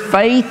and your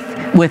faith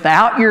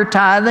without your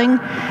tithing,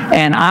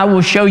 and I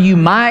will show you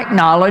my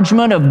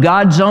acknowledgement of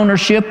God's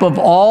ownership of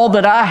all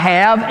that I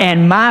have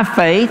and my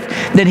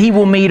faith that He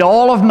will meet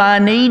all of my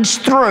needs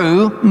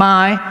through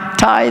my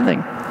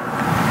tithing?'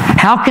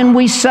 How can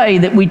we say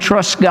that we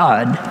trust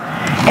God,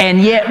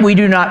 and yet we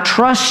do not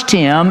trust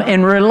Him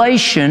in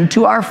relation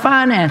to our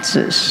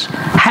finances?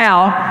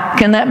 How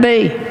can that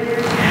be?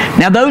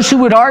 Now, those who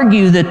would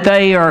argue that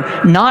they are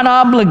not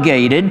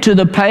obligated to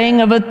the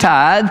paying of a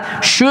tithe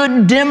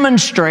should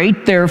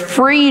demonstrate their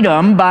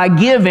freedom by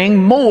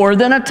giving more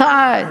than a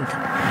tithe.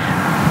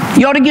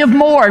 You ought to give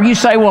more. You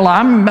say, "Well,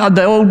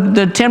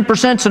 the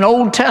 10%'s an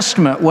Old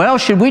Testament." Well,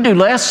 should we do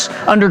less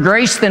under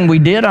grace than we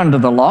did under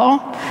the law?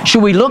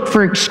 Should we look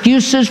for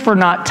excuses for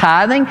not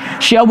tithing?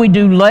 Shall we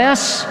do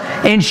less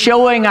in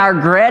showing our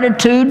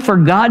gratitude for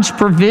God's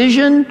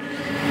provision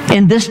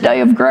in this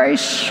day of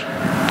grace?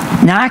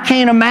 Now, I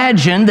can't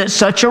imagine that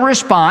such a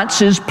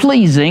response is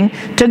pleasing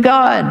to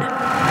God.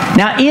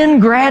 Now,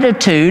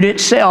 ingratitude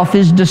itself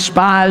is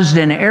despised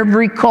in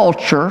every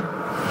culture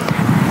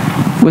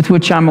with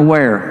which I'm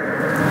aware.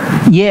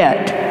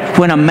 Yet,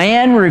 when a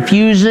man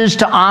refuses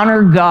to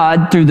honor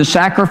God through the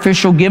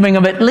sacrificial giving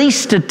of at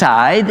least a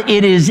tithe,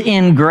 it is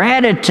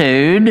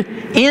ingratitude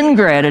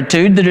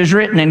that is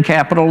written in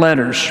capital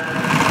letters.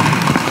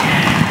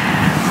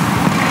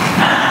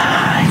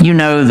 You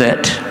know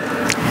that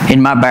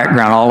in my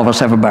background, all of us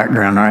have a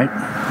background, right?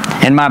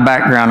 In my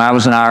background, I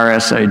was an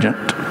IRS agent.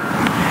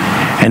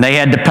 And they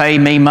had to pay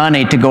me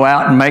money to go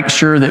out and make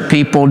sure that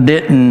people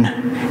didn't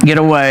get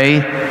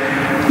away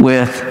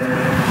with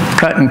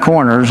cutting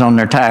corners on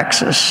their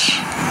taxes,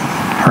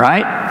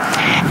 right?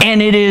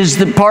 And it is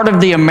the part of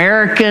the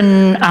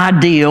American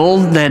ideal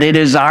that it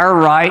is our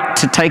right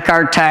to take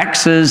our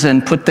taxes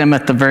and put them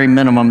at the very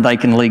minimum they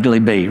can legally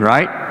be,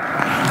 right?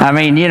 I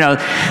mean, you know,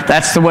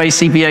 that's the way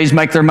CPAs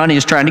make their money,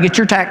 is trying to get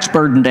your tax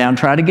burden down,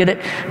 try to get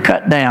it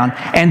cut down.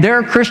 And there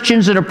are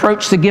Christians that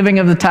approach the giving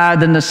of the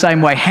tithe in the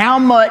same way. How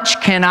much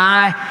can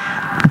I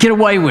get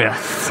away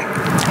with?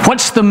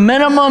 What's the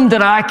minimum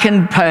that I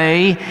can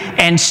pay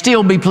and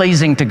still be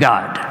pleasing to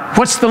God?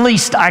 What's the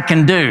least I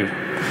can do?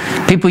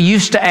 People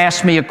used to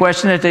ask me a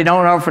question that they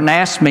don't often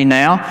ask me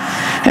now,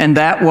 and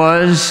that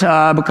was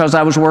because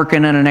I was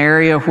working in an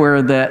area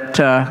where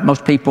that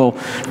most people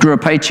drew a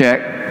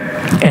paycheck,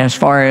 as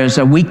far as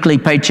a weekly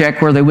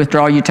paycheck where they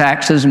withdraw your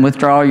taxes and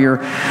withdraw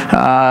your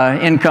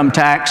income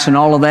tax and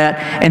all of that.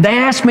 And they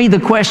asked me the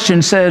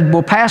question, said,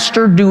 well,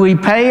 Pastor, do we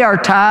pay our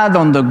tithe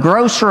on the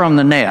gross or on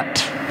the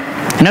net?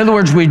 In other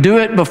words, we do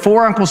it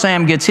before Uncle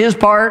Sam gets his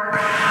part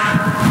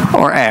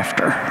or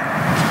after?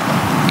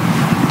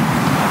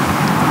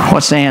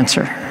 What's the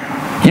answer?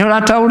 You know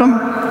what I told him?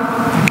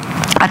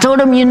 I told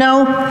him, you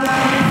know,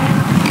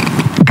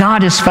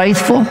 God is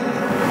faithful.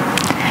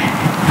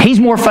 He's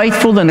more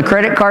faithful than the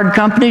credit card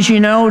companies. You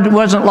know, it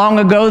wasn't long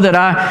ago that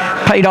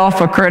I paid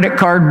off a credit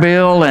card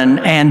bill,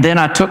 and then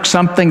I took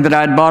something that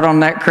I'd bought on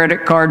that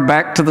credit card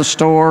back to the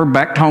store,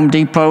 back to Home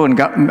Depot,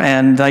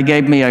 and they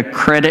gave me a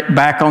credit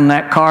back on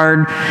that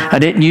card. I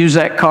didn't use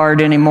that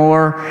card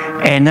anymore,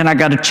 and then I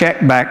got a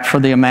check back for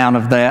the amount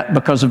of that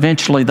because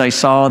eventually they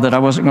saw that I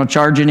wasn't going to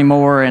charge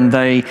anymore, and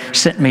they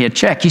sent me a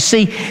check. You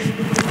see,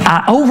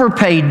 I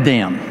overpaid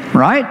them,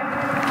 right?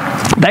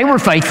 They were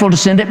faithful to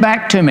send it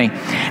back to me.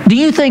 Do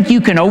you think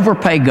you can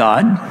overpay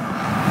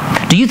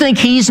God? Do you think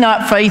He's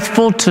not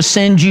faithful to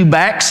send you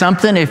back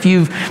something if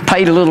you've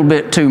paid a little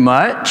bit too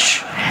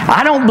much?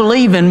 I don't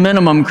believe in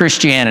minimum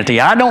Christianity.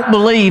 I don't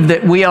believe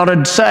that we ought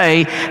to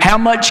say, how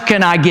much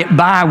can I get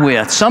by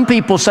with? Some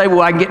people say,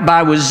 well, I can get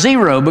by with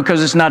zero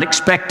because it's not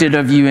expected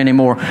of you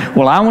anymore.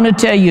 Well, I want to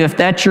tell you, if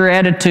that's your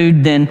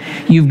attitude, then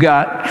you've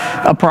got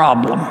a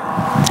problem.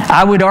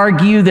 I would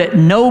argue that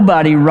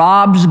nobody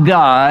robs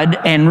God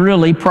and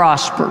really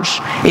prospers.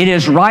 It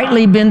has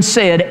rightly been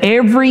said,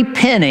 every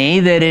penny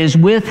that is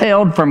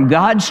withheld from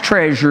God's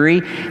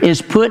treasury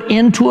is put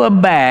into a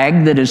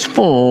bag that is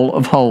full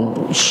of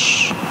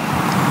holes.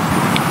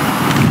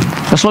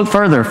 Let's look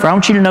further. I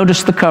want you to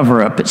notice the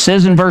cover-up. It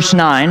says in verse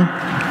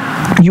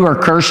 9, you are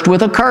cursed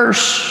with a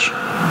curse,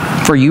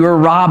 for you are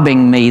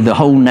robbing me, the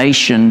whole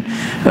nation,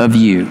 of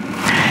you.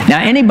 Now,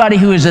 anybody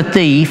who is a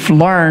thief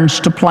learns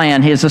to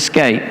plan his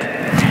escape.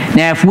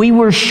 Now, if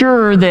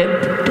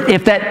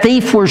that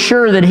thief were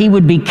sure that he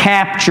would be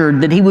captured,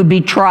 that he would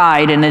be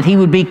tried, and that he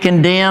would be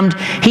condemned,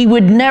 he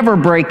would never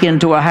break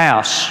into a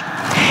house.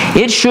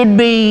 It should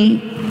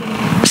be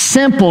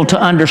simple to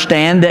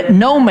understand that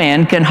no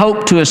man can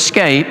hope to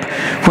escape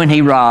when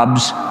he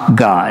robs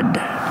God.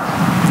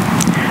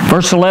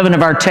 Verse 11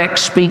 of our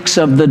text speaks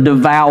of the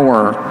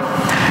devourer.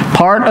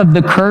 Part of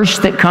the curse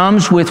that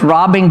comes with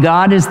robbing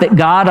God is that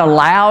God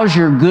allows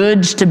your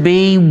goods to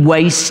be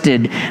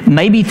wasted.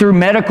 Maybe through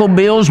medical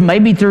bills,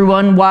 maybe through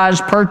unwise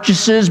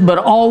purchases, but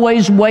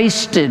always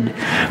wasted.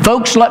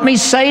 Folks, let me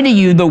say to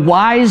you, the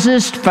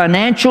wisest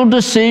financial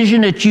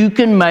decision that you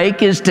can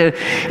make is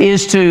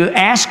to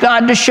ask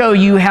God to show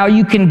you how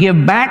you can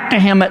give back to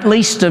Him at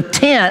least a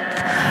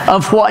tenth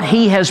of what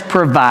He has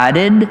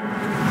provided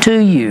to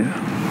you.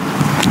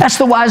 That's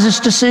the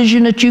wisest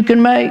decision that you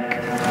can make.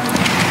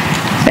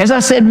 As I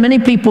said, many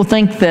people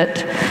think that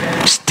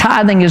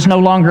tithing is no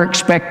longer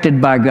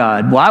expected by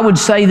God. Well, I would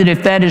say that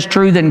if that is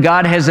true, then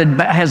God has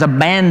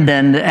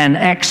abandoned an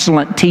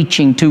excellent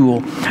teaching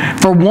tool.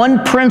 For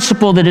one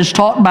principle that is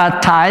taught by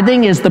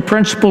tithing is the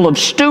principle of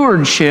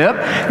stewardship,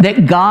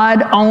 that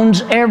God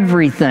owns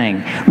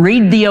everything.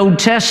 Read the Old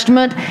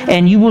Testament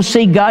and you will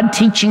see God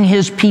teaching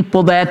His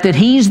people that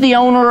He's the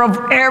owner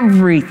of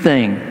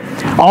everything.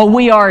 All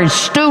we are is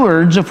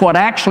stewards of what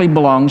actually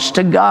belongs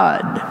to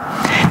God.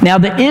 Now,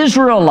 the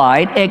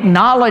Israelite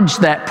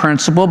acknowledged that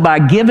principle by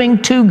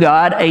giving to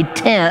God a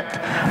tenth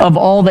of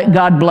all that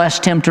God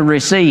blessed him to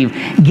receive.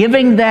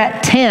 Giving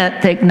that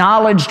tenth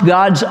acknowledged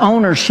God's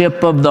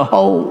ownership of the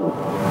whole.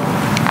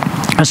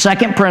 A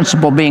second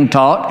principle being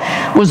taught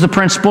was the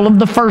principle of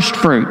the first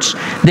fruits.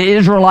 The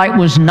Israelite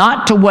was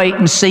not to wait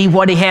and see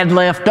what he had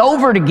left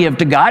over to give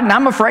to God, and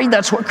I'm afraid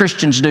that's what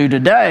Christians do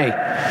today.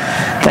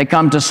 They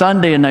come to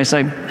Sunday and they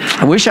say,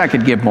 I wish I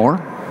could give more.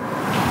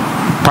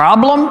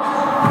 Problem?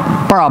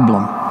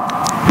 Problem.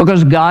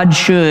 Because God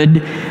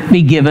should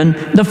be given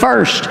the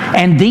first.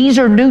 And these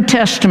are New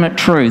Testament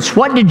truths.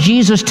 What did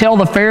Jesus tell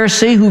the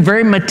Pharisee who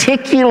very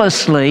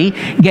meticulously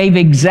gave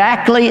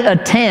exactly a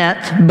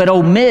tenth but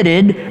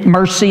omitted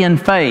mercy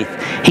and faith?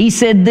 He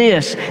said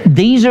this,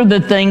 these are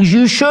the things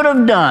you should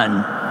have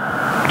done.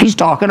 He's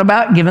talking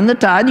about giving the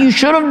tithe. You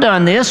should have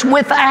done this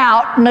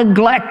without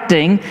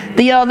neglecting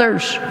the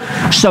others.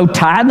 So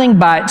tithing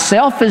by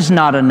itself is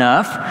not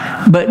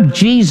enough, but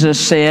Jesus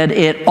said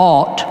it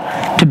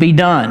ought to be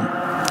done.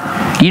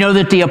 You know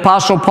that the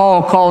Apostle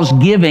Paul calls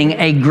giving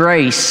a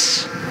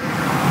grace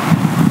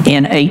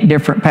in 8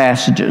 different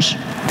passages.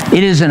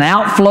 It is an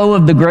outflow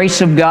of the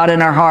grace of God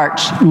in our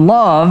hearts.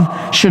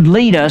 Love should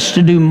lead us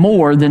to do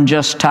more than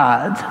just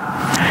tithe.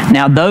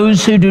 Now,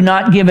 those who do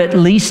not give at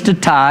least a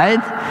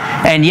tithe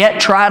and yet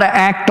try to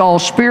act all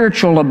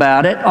spiritual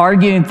about it,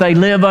 arguing that they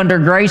live under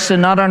grace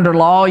and not under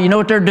law, you know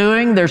what they're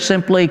doing? They're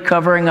simply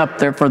covering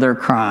up for their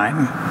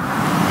crime.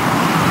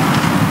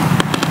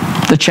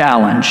 The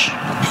challenge.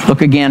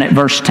 Look again at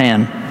verse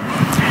 10.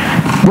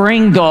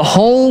 Bring the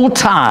whole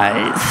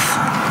tithe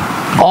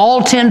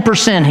all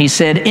 10%, he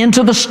said,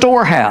 into the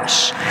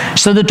storehouse,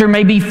 so that there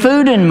may be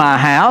food in my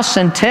house,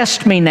 and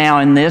test me now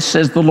in this,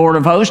 says the Lord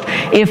of hosts,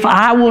 if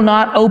I will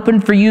not open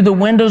for you the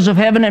windows of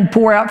heaven and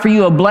pour out for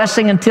you a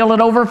blessing until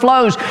it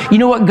overflows. You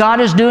know what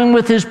God is doing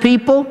with His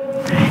people?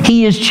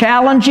 He is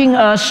challenging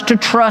us to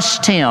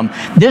trust Him.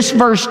 This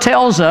verse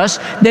tells us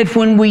that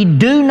when we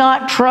do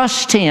not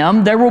trust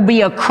Him, there will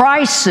be a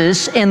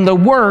crisis in the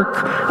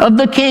work of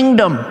the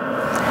kingdom.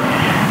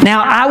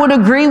 Now, I would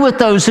agree with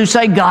those who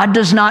say God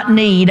does not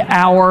need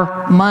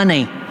our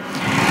money.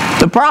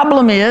 The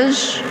problem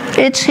is,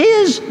 it's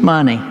His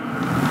money.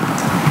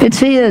 It's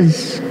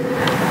His.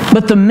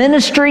 But the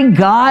ministry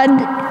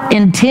God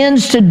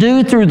intends to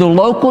do through the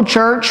local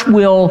church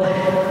will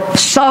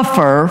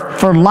suffer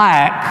for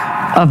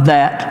lack of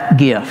that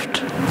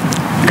gift.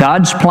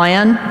 God's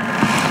plan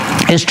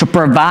is to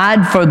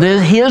provide for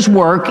His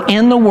work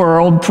in the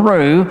world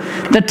through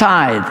the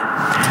tithe.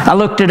 I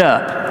looked it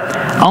up.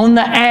 On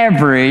the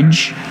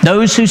average,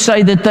 those who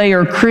say that they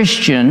are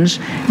Christians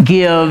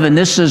give, and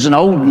this is an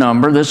old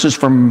number, this is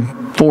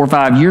from 4 or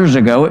 5 years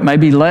ago, it may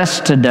be less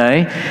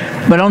today,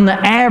 but on the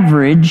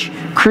average,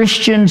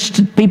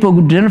 Christians, people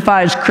who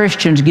identify as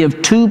Christians, give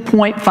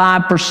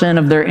 2.5%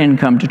 of their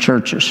income to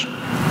churches.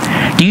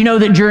 Do you know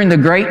that during the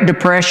Great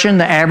Depression,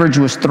 the average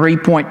was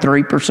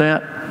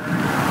 3.3%?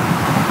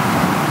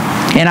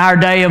 In our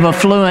day of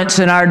affluence,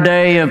 in our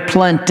day of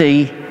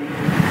plenty,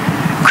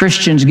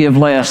 Christians give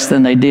less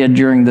than they did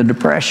during the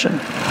Depression.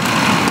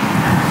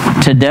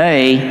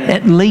 Today,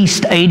 at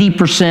least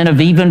 80%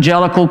 of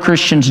evangelical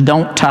Christians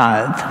don't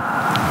tithe.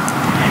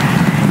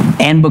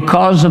 And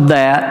because of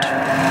that,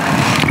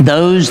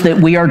 those that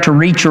we are to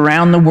reach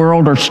around the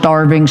world are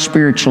starving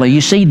spiritually.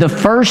 You see, the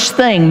first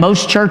thing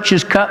most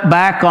churches cut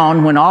back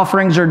on when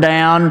offerings are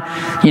down,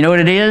 you know what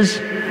it is?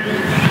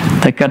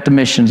 They cut the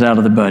missions out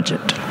of the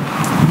budget.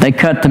 They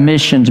cut the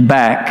missions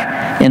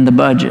back in the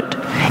budget.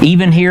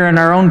 Even here in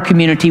our own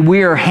community,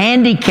 we are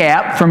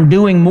handicapped from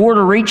doing more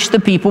to reach the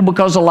people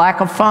because of lack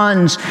of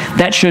funds.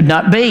 That should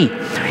not be.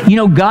 You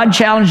know, God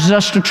challenges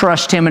us to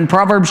trust Him. In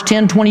Proverbs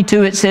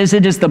 10:22, it says,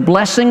 "It is the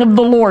blessing of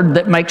the Lord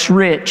that makes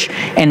rich,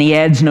 and He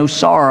adds no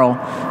sorrow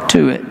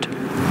to it."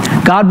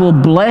 God will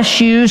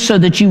bless you so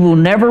that you will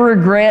never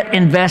regret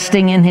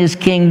investing in His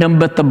kingdom,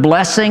 but the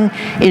blessing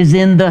is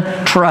in the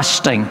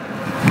trusting.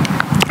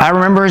 I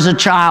remember as a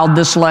child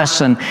this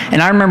lesson,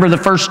 and I remember the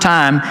first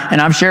time, and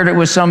I've shared it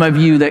with some of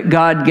you, that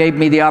God gave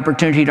me the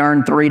opportunity to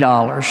earn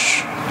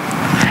 $3.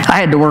 I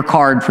had to work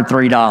hard for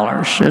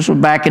 $3. This was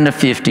back in the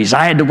 50s.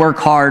 I had to work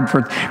hard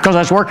because I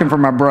was working for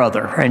my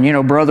brother, and you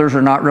know, brothers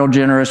are not real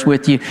generous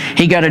with you.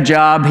 He got a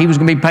job. He was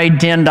going to be paid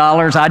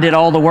 $10. I did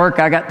all the work.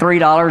 I got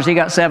 $3. He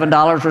got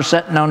 $7 for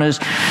sitting on his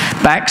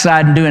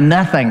backside and doing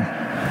nothing.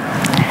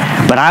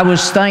 But I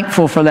was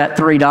thankful for that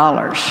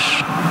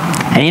 $3.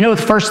 And you know what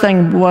the first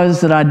thing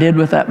was that I did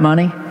with that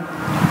money?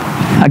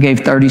 I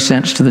gave 30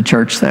 cents to the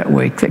church that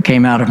week that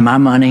came out of my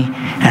money,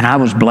 and I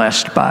was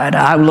blessed by it.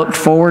 I looked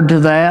forward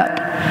to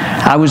that.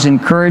 I was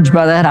encouraged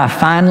by that. I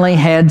finally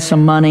had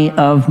some money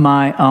of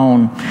my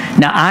own.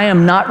 Now, I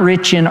am not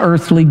rich in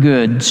earthly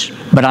goods,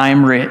 but I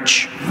am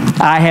rich.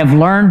 I have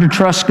learned to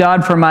trust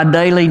God for my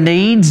daily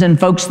needs, and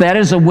folks, that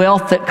is a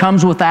wealth that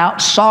comes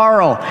without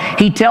sorrow.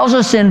 He tells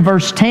us in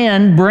verse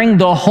 10, bring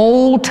the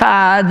whole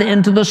tithe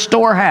into the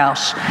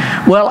storehouse.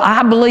 Well,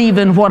 I believe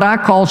in what I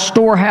call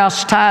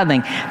storehouse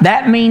tithing.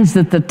 That means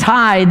that the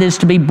tithe is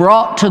to be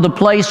brought to the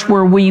place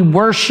where we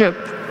worship.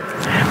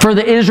 For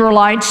the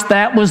Israelites,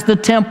 that was the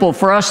temple.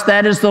 For us,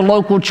 that is the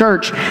local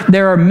church.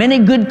 There are many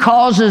good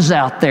causes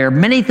out there,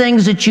 many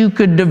things that you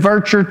could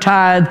divert your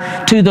tithe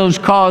to those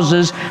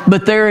causes,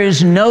 but there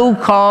is no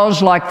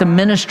cause like the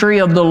ministry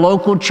of the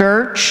local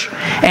church.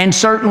 And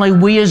certainly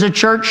we as a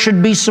church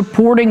should be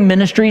supporting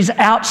ministries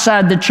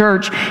outside the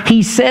church.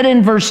 He said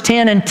in verse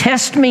 10, and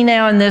test me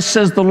now in this,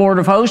 says the Lord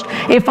of hosts,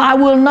 if I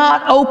will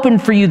not open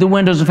for you the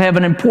windows of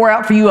heaven and pour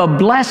out for you a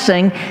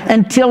blessing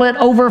until it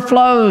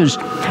overflows.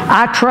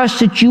 I trust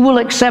that you will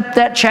accept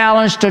that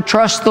challenge to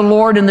trust the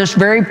Lord in this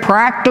very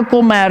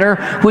practical matter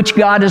which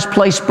God has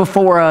placed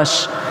before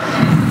us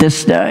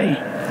this day.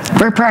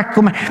 Very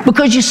practical matter.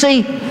 Because you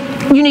see,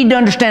 you need to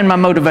understand my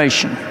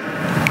motivation.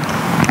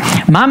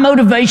 My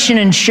motivation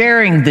in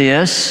sharing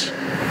this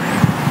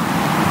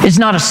is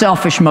not a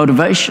selfish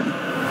motivation,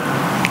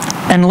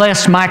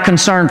 unless my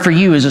concern for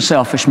you is a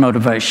selfish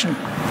motivation.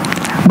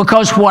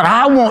 Because what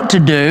I want to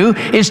do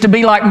is to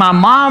be like my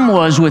mom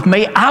was with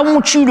me. I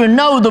want you to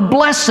know the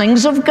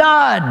blessings of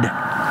God.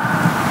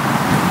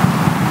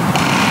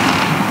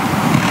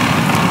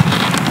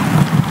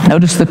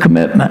 Notice the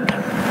commitment.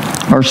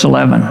 Verse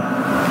 11.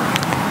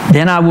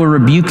 Then I will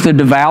rebuke the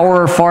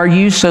devourer for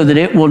you, so that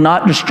it will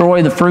not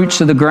destroy the fruits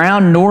of the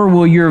ground, nor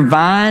will your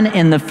vine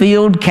in the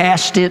field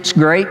cast its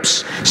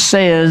grapes,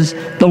 says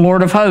the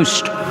Lord of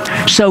hosts.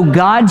 So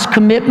God's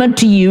commitment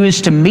to you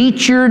is to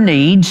meet your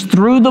needs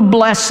through the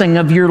blessing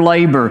of your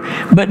labor.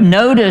 But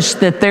notice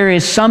that there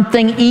is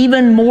something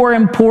even more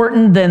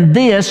important than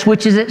this,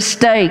 which is at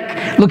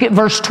stake. Look at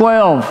verse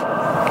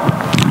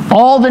 12.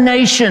 All the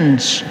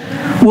nations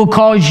will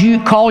call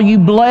you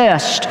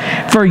blessed,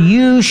 for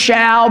you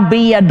shall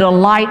be a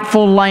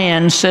delightful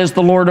land, says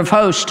the Lord of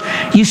hosts.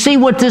 You see,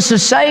 what this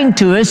is saying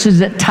to us is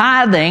that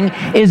tithing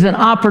is an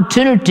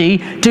opportunity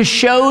to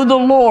show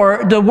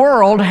the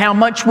world how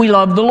much we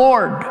love the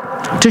Lord.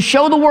 To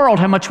show the world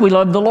how much we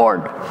love the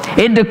Lord.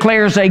 It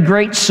declares a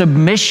great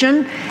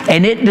submission,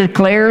 and it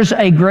declares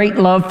a great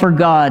love for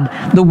God.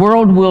 The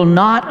world will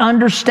not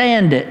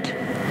understand it,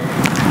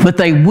 but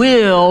they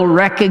will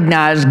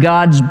recognize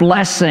God's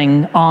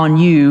blessing on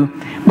you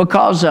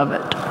because of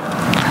it.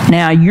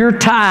 Now, your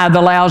tithe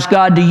allows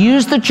God to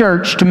use the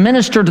church to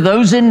minister to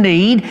those in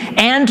need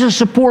and to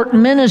support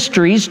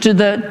ministries to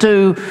those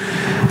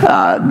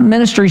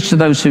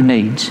who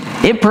need.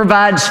 It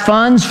provides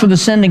funds for the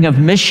sending of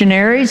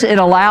missionaries. It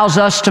allows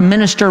us to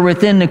minister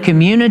within the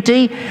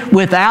community.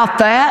 Without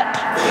that,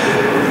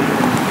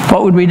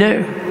 what would we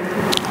do?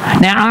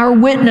 Now, our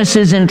witness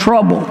is in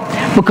trouble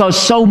because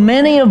so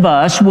many of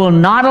us will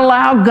not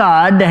allow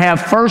God to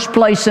have first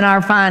place in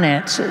our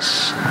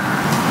finances.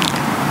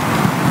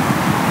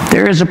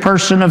 There is a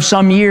person of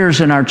some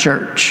years in our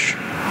church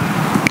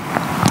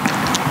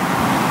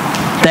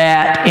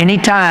that any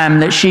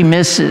time that she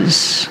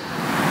misses,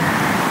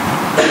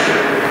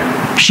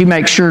 she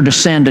makes sure to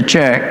send a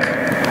check,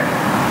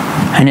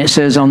 and it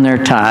says on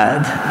their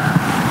tithe.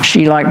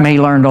 She, like me,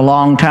 learned a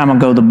long time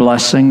ago the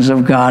blessings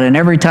of God, and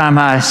every time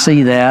I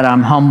see that,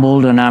 I'm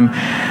humbled and I'm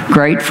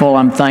grateful,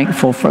 I'm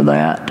thankful for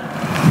that.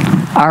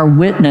 Our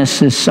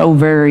witness is so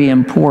very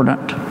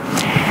important.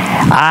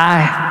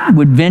 I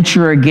would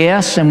venture a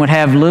guess and would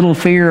have little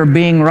fear of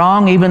being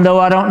wrong, even though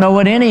I don't know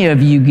what any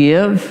of you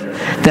give,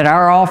 that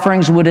our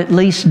offerings would at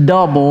least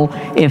double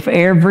if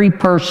every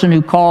person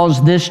who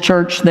calls this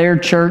church their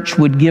church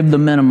would give the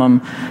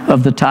minimum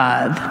of the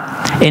tithe.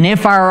 And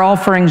if our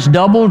offerings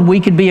doubled, we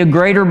could be a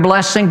greater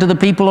blessing to the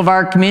people of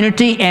our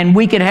community, and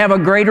we could have a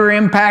greater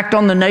impact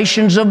on the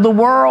nations of the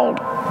world.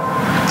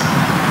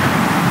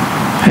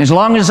 As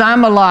long as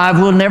I'm alive,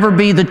 we'll never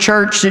be the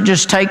church that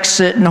just takes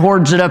it and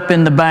hoards it up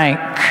in the bank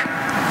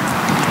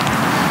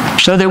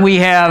so that we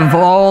have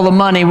all the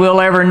money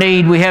we'll ever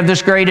need. We have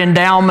this great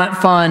endowment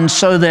fund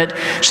so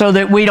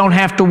that we don't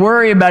have to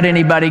worry about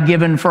anybody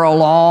giving for a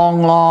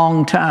long,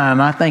 long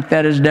time. I think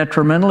that is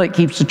detrimental. It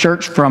keeps the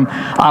church from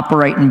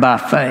operating by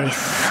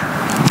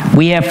faith.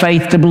 We have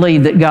faith to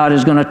believe that God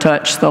is going to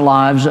touch the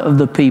lives of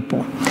the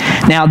people.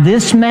 Now,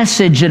 this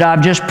message that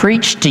I've just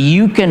preached to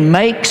you can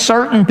make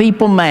certain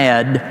people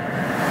mad.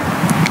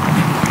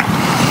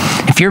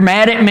 If you're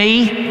mad at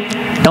me,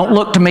 don't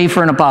look to me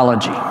for an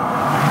apology.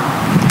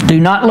 Do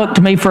not look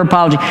to me for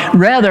apology.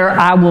 Rather,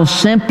 I will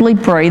simply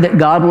pray that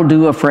God will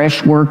do a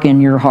fresh work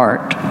in your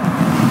heart.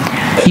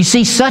 You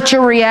see, such a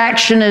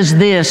reaction as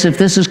this, if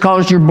this has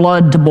caused your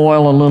blood to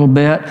boil a little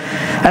bit,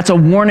 that's a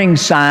warning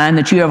sign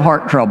that you have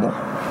heart trouble.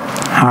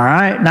 All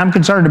right? And I'm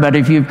concerned about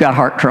if you've got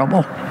heart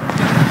trouble.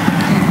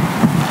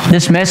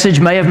 This message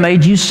may have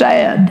made you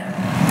sad.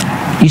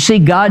 You see,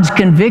 God's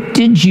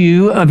convicted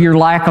you of your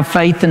lack of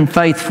faith and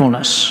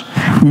faithfulness.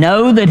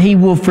 Know that He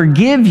will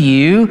forgive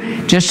you,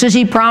 just as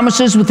He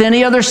promises with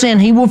any other sin.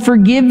 He will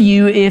forgive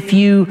you if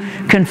you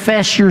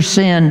confess your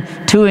sin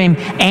to Him,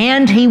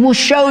 and He will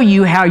show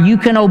you how you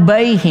can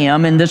obey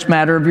Him in this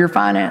matter of your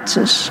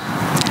finances.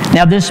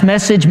 Now, this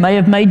message may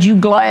have made you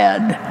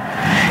glad.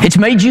 It's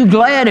made you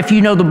glad if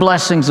you know the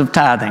blessings of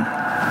tithing.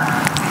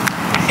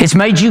 It's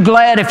made you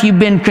glad if you've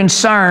been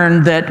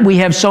concerned that we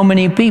have so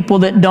many people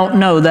that don't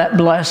know that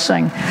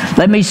blessing.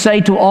 Let me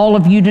say to all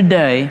of you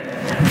today,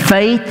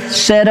 faith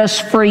set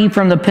us free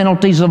from the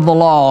penalties of the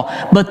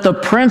law, but the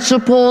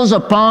principles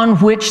upon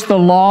which the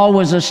law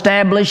was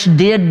established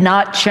did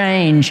not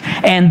change.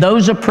 And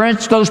those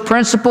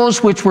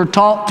principles which were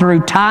taught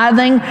through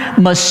tithing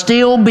must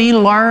still be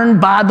learned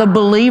by the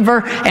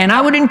believer. And I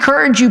would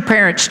encourage you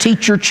parents,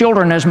 teach your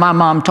children as my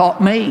mom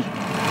taught me.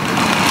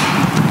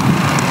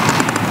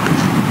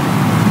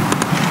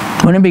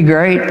 Wouldn't it be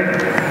great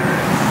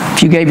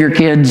if you gave your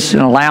kids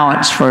an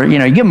allowance for, you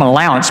give them an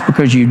allowance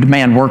because you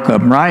demand work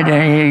of them, right?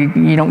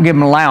 You don't give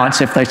them an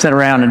allowance if they sit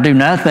around and do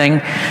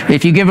nothing.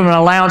 If you give them an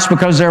allowance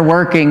because they're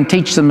working,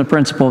 teach them the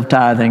principle of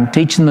tithing.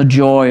 Teach them the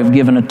joy of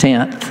giving a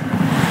tenth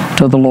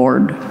to the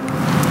Lord.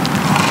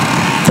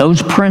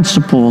 Those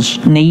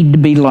principles need to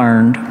be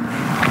learned.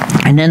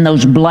 And then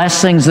those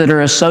blessings that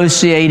are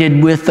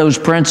associated with those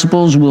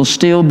principles will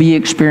still be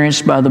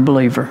experienced by the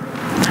believer.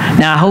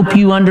 Now, I hope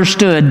you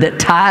understood that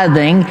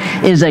tithing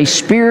is a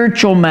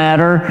spiritual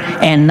matter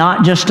and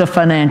not just a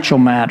financial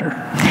matter.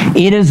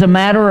 It is a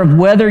matter of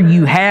whether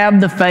you have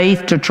the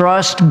faith to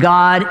trust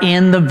God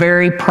in the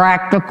very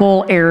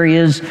practical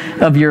areas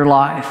of your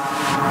life.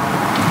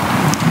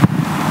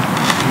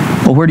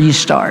 Well, where do you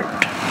start?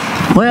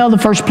 Well, the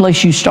first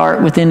place you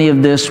start with any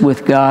of this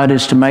with God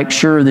is to make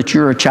sure that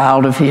you're a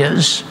child of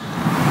His.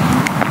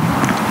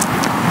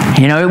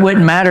 It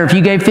wouldn't matter if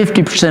you gave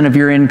 50% of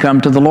your income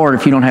to the Lord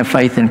if you don't have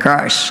faith in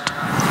Christ.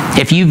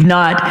 If you've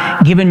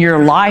not given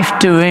your life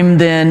to Him,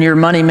 then your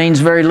money means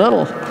very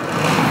little.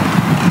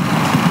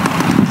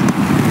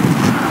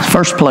 1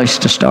 First place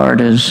to start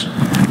is,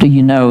 do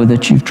you know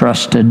that you've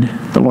trusted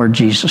the Lord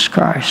Jesus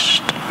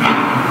Christ?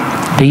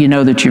 Do you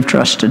know that you've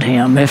trusted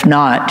Him? If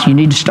not, you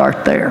need to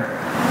start there.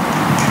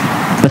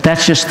 But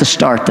that's just the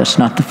start, that's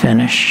not the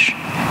finish.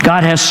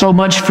 God has so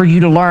much for you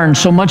to learn,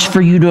 so much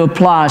for you to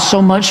apply,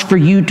 so much for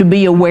you to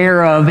be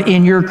aware of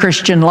in your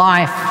Christian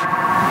life.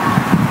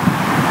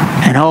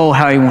 And oh,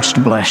 how He wants to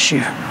bless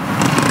you.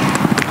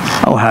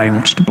 Oh, how He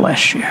wants to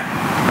bless you.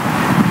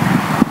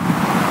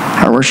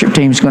 Our worship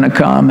team's going to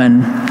come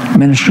and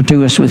minister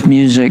to us with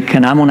music,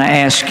 and I'm going to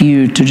ask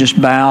you to just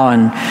bow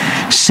and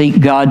seek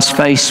God's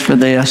face for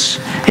this.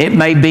 It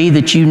may be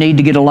that you need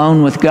to get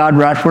alone with God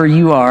right where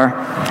you are,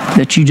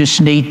 that you just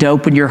need to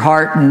open your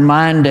heart and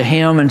mind to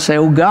Him and say,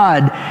 oh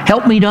God,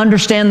 help me to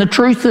understand the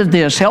truth of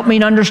this. Help me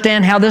to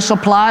understand how this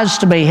applies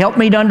to me. Help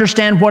me to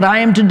understand what I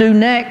am to do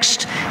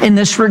next in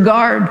this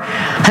regard.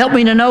 Help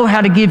me to know how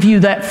to give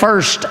you that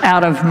first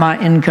out of my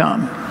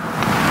income.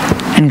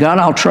 And God,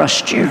 I'll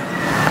trust you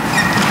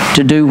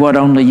to do what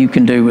only you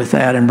can do with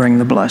that and bring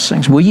the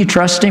blessings. Will you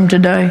trust Him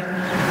today?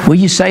 Will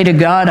you say to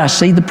God, I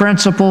see the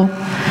principle.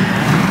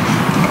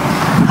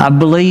 I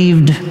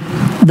believed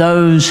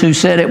those who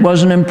said it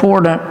wasn't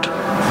important,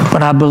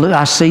 but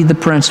I see the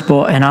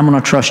principle, and I'm going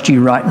to trust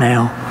you right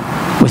now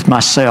with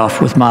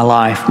myself, with my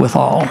life, with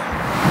all.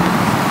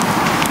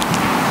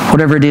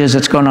 Whatever it is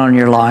that's going on in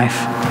your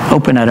life,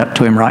 open that up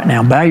to Him right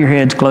now. Bow your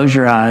heads, close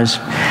your eyes.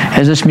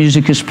 As this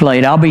music is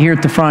played, I'll be here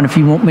at the front if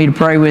you want me to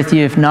pray with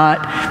you. If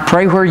not,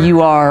 pray where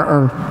you are,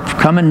 or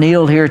come and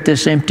kneel here at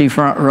this empty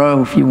front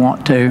row if you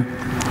want to.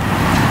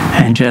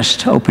 And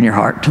just open your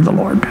heart to the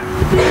Lord.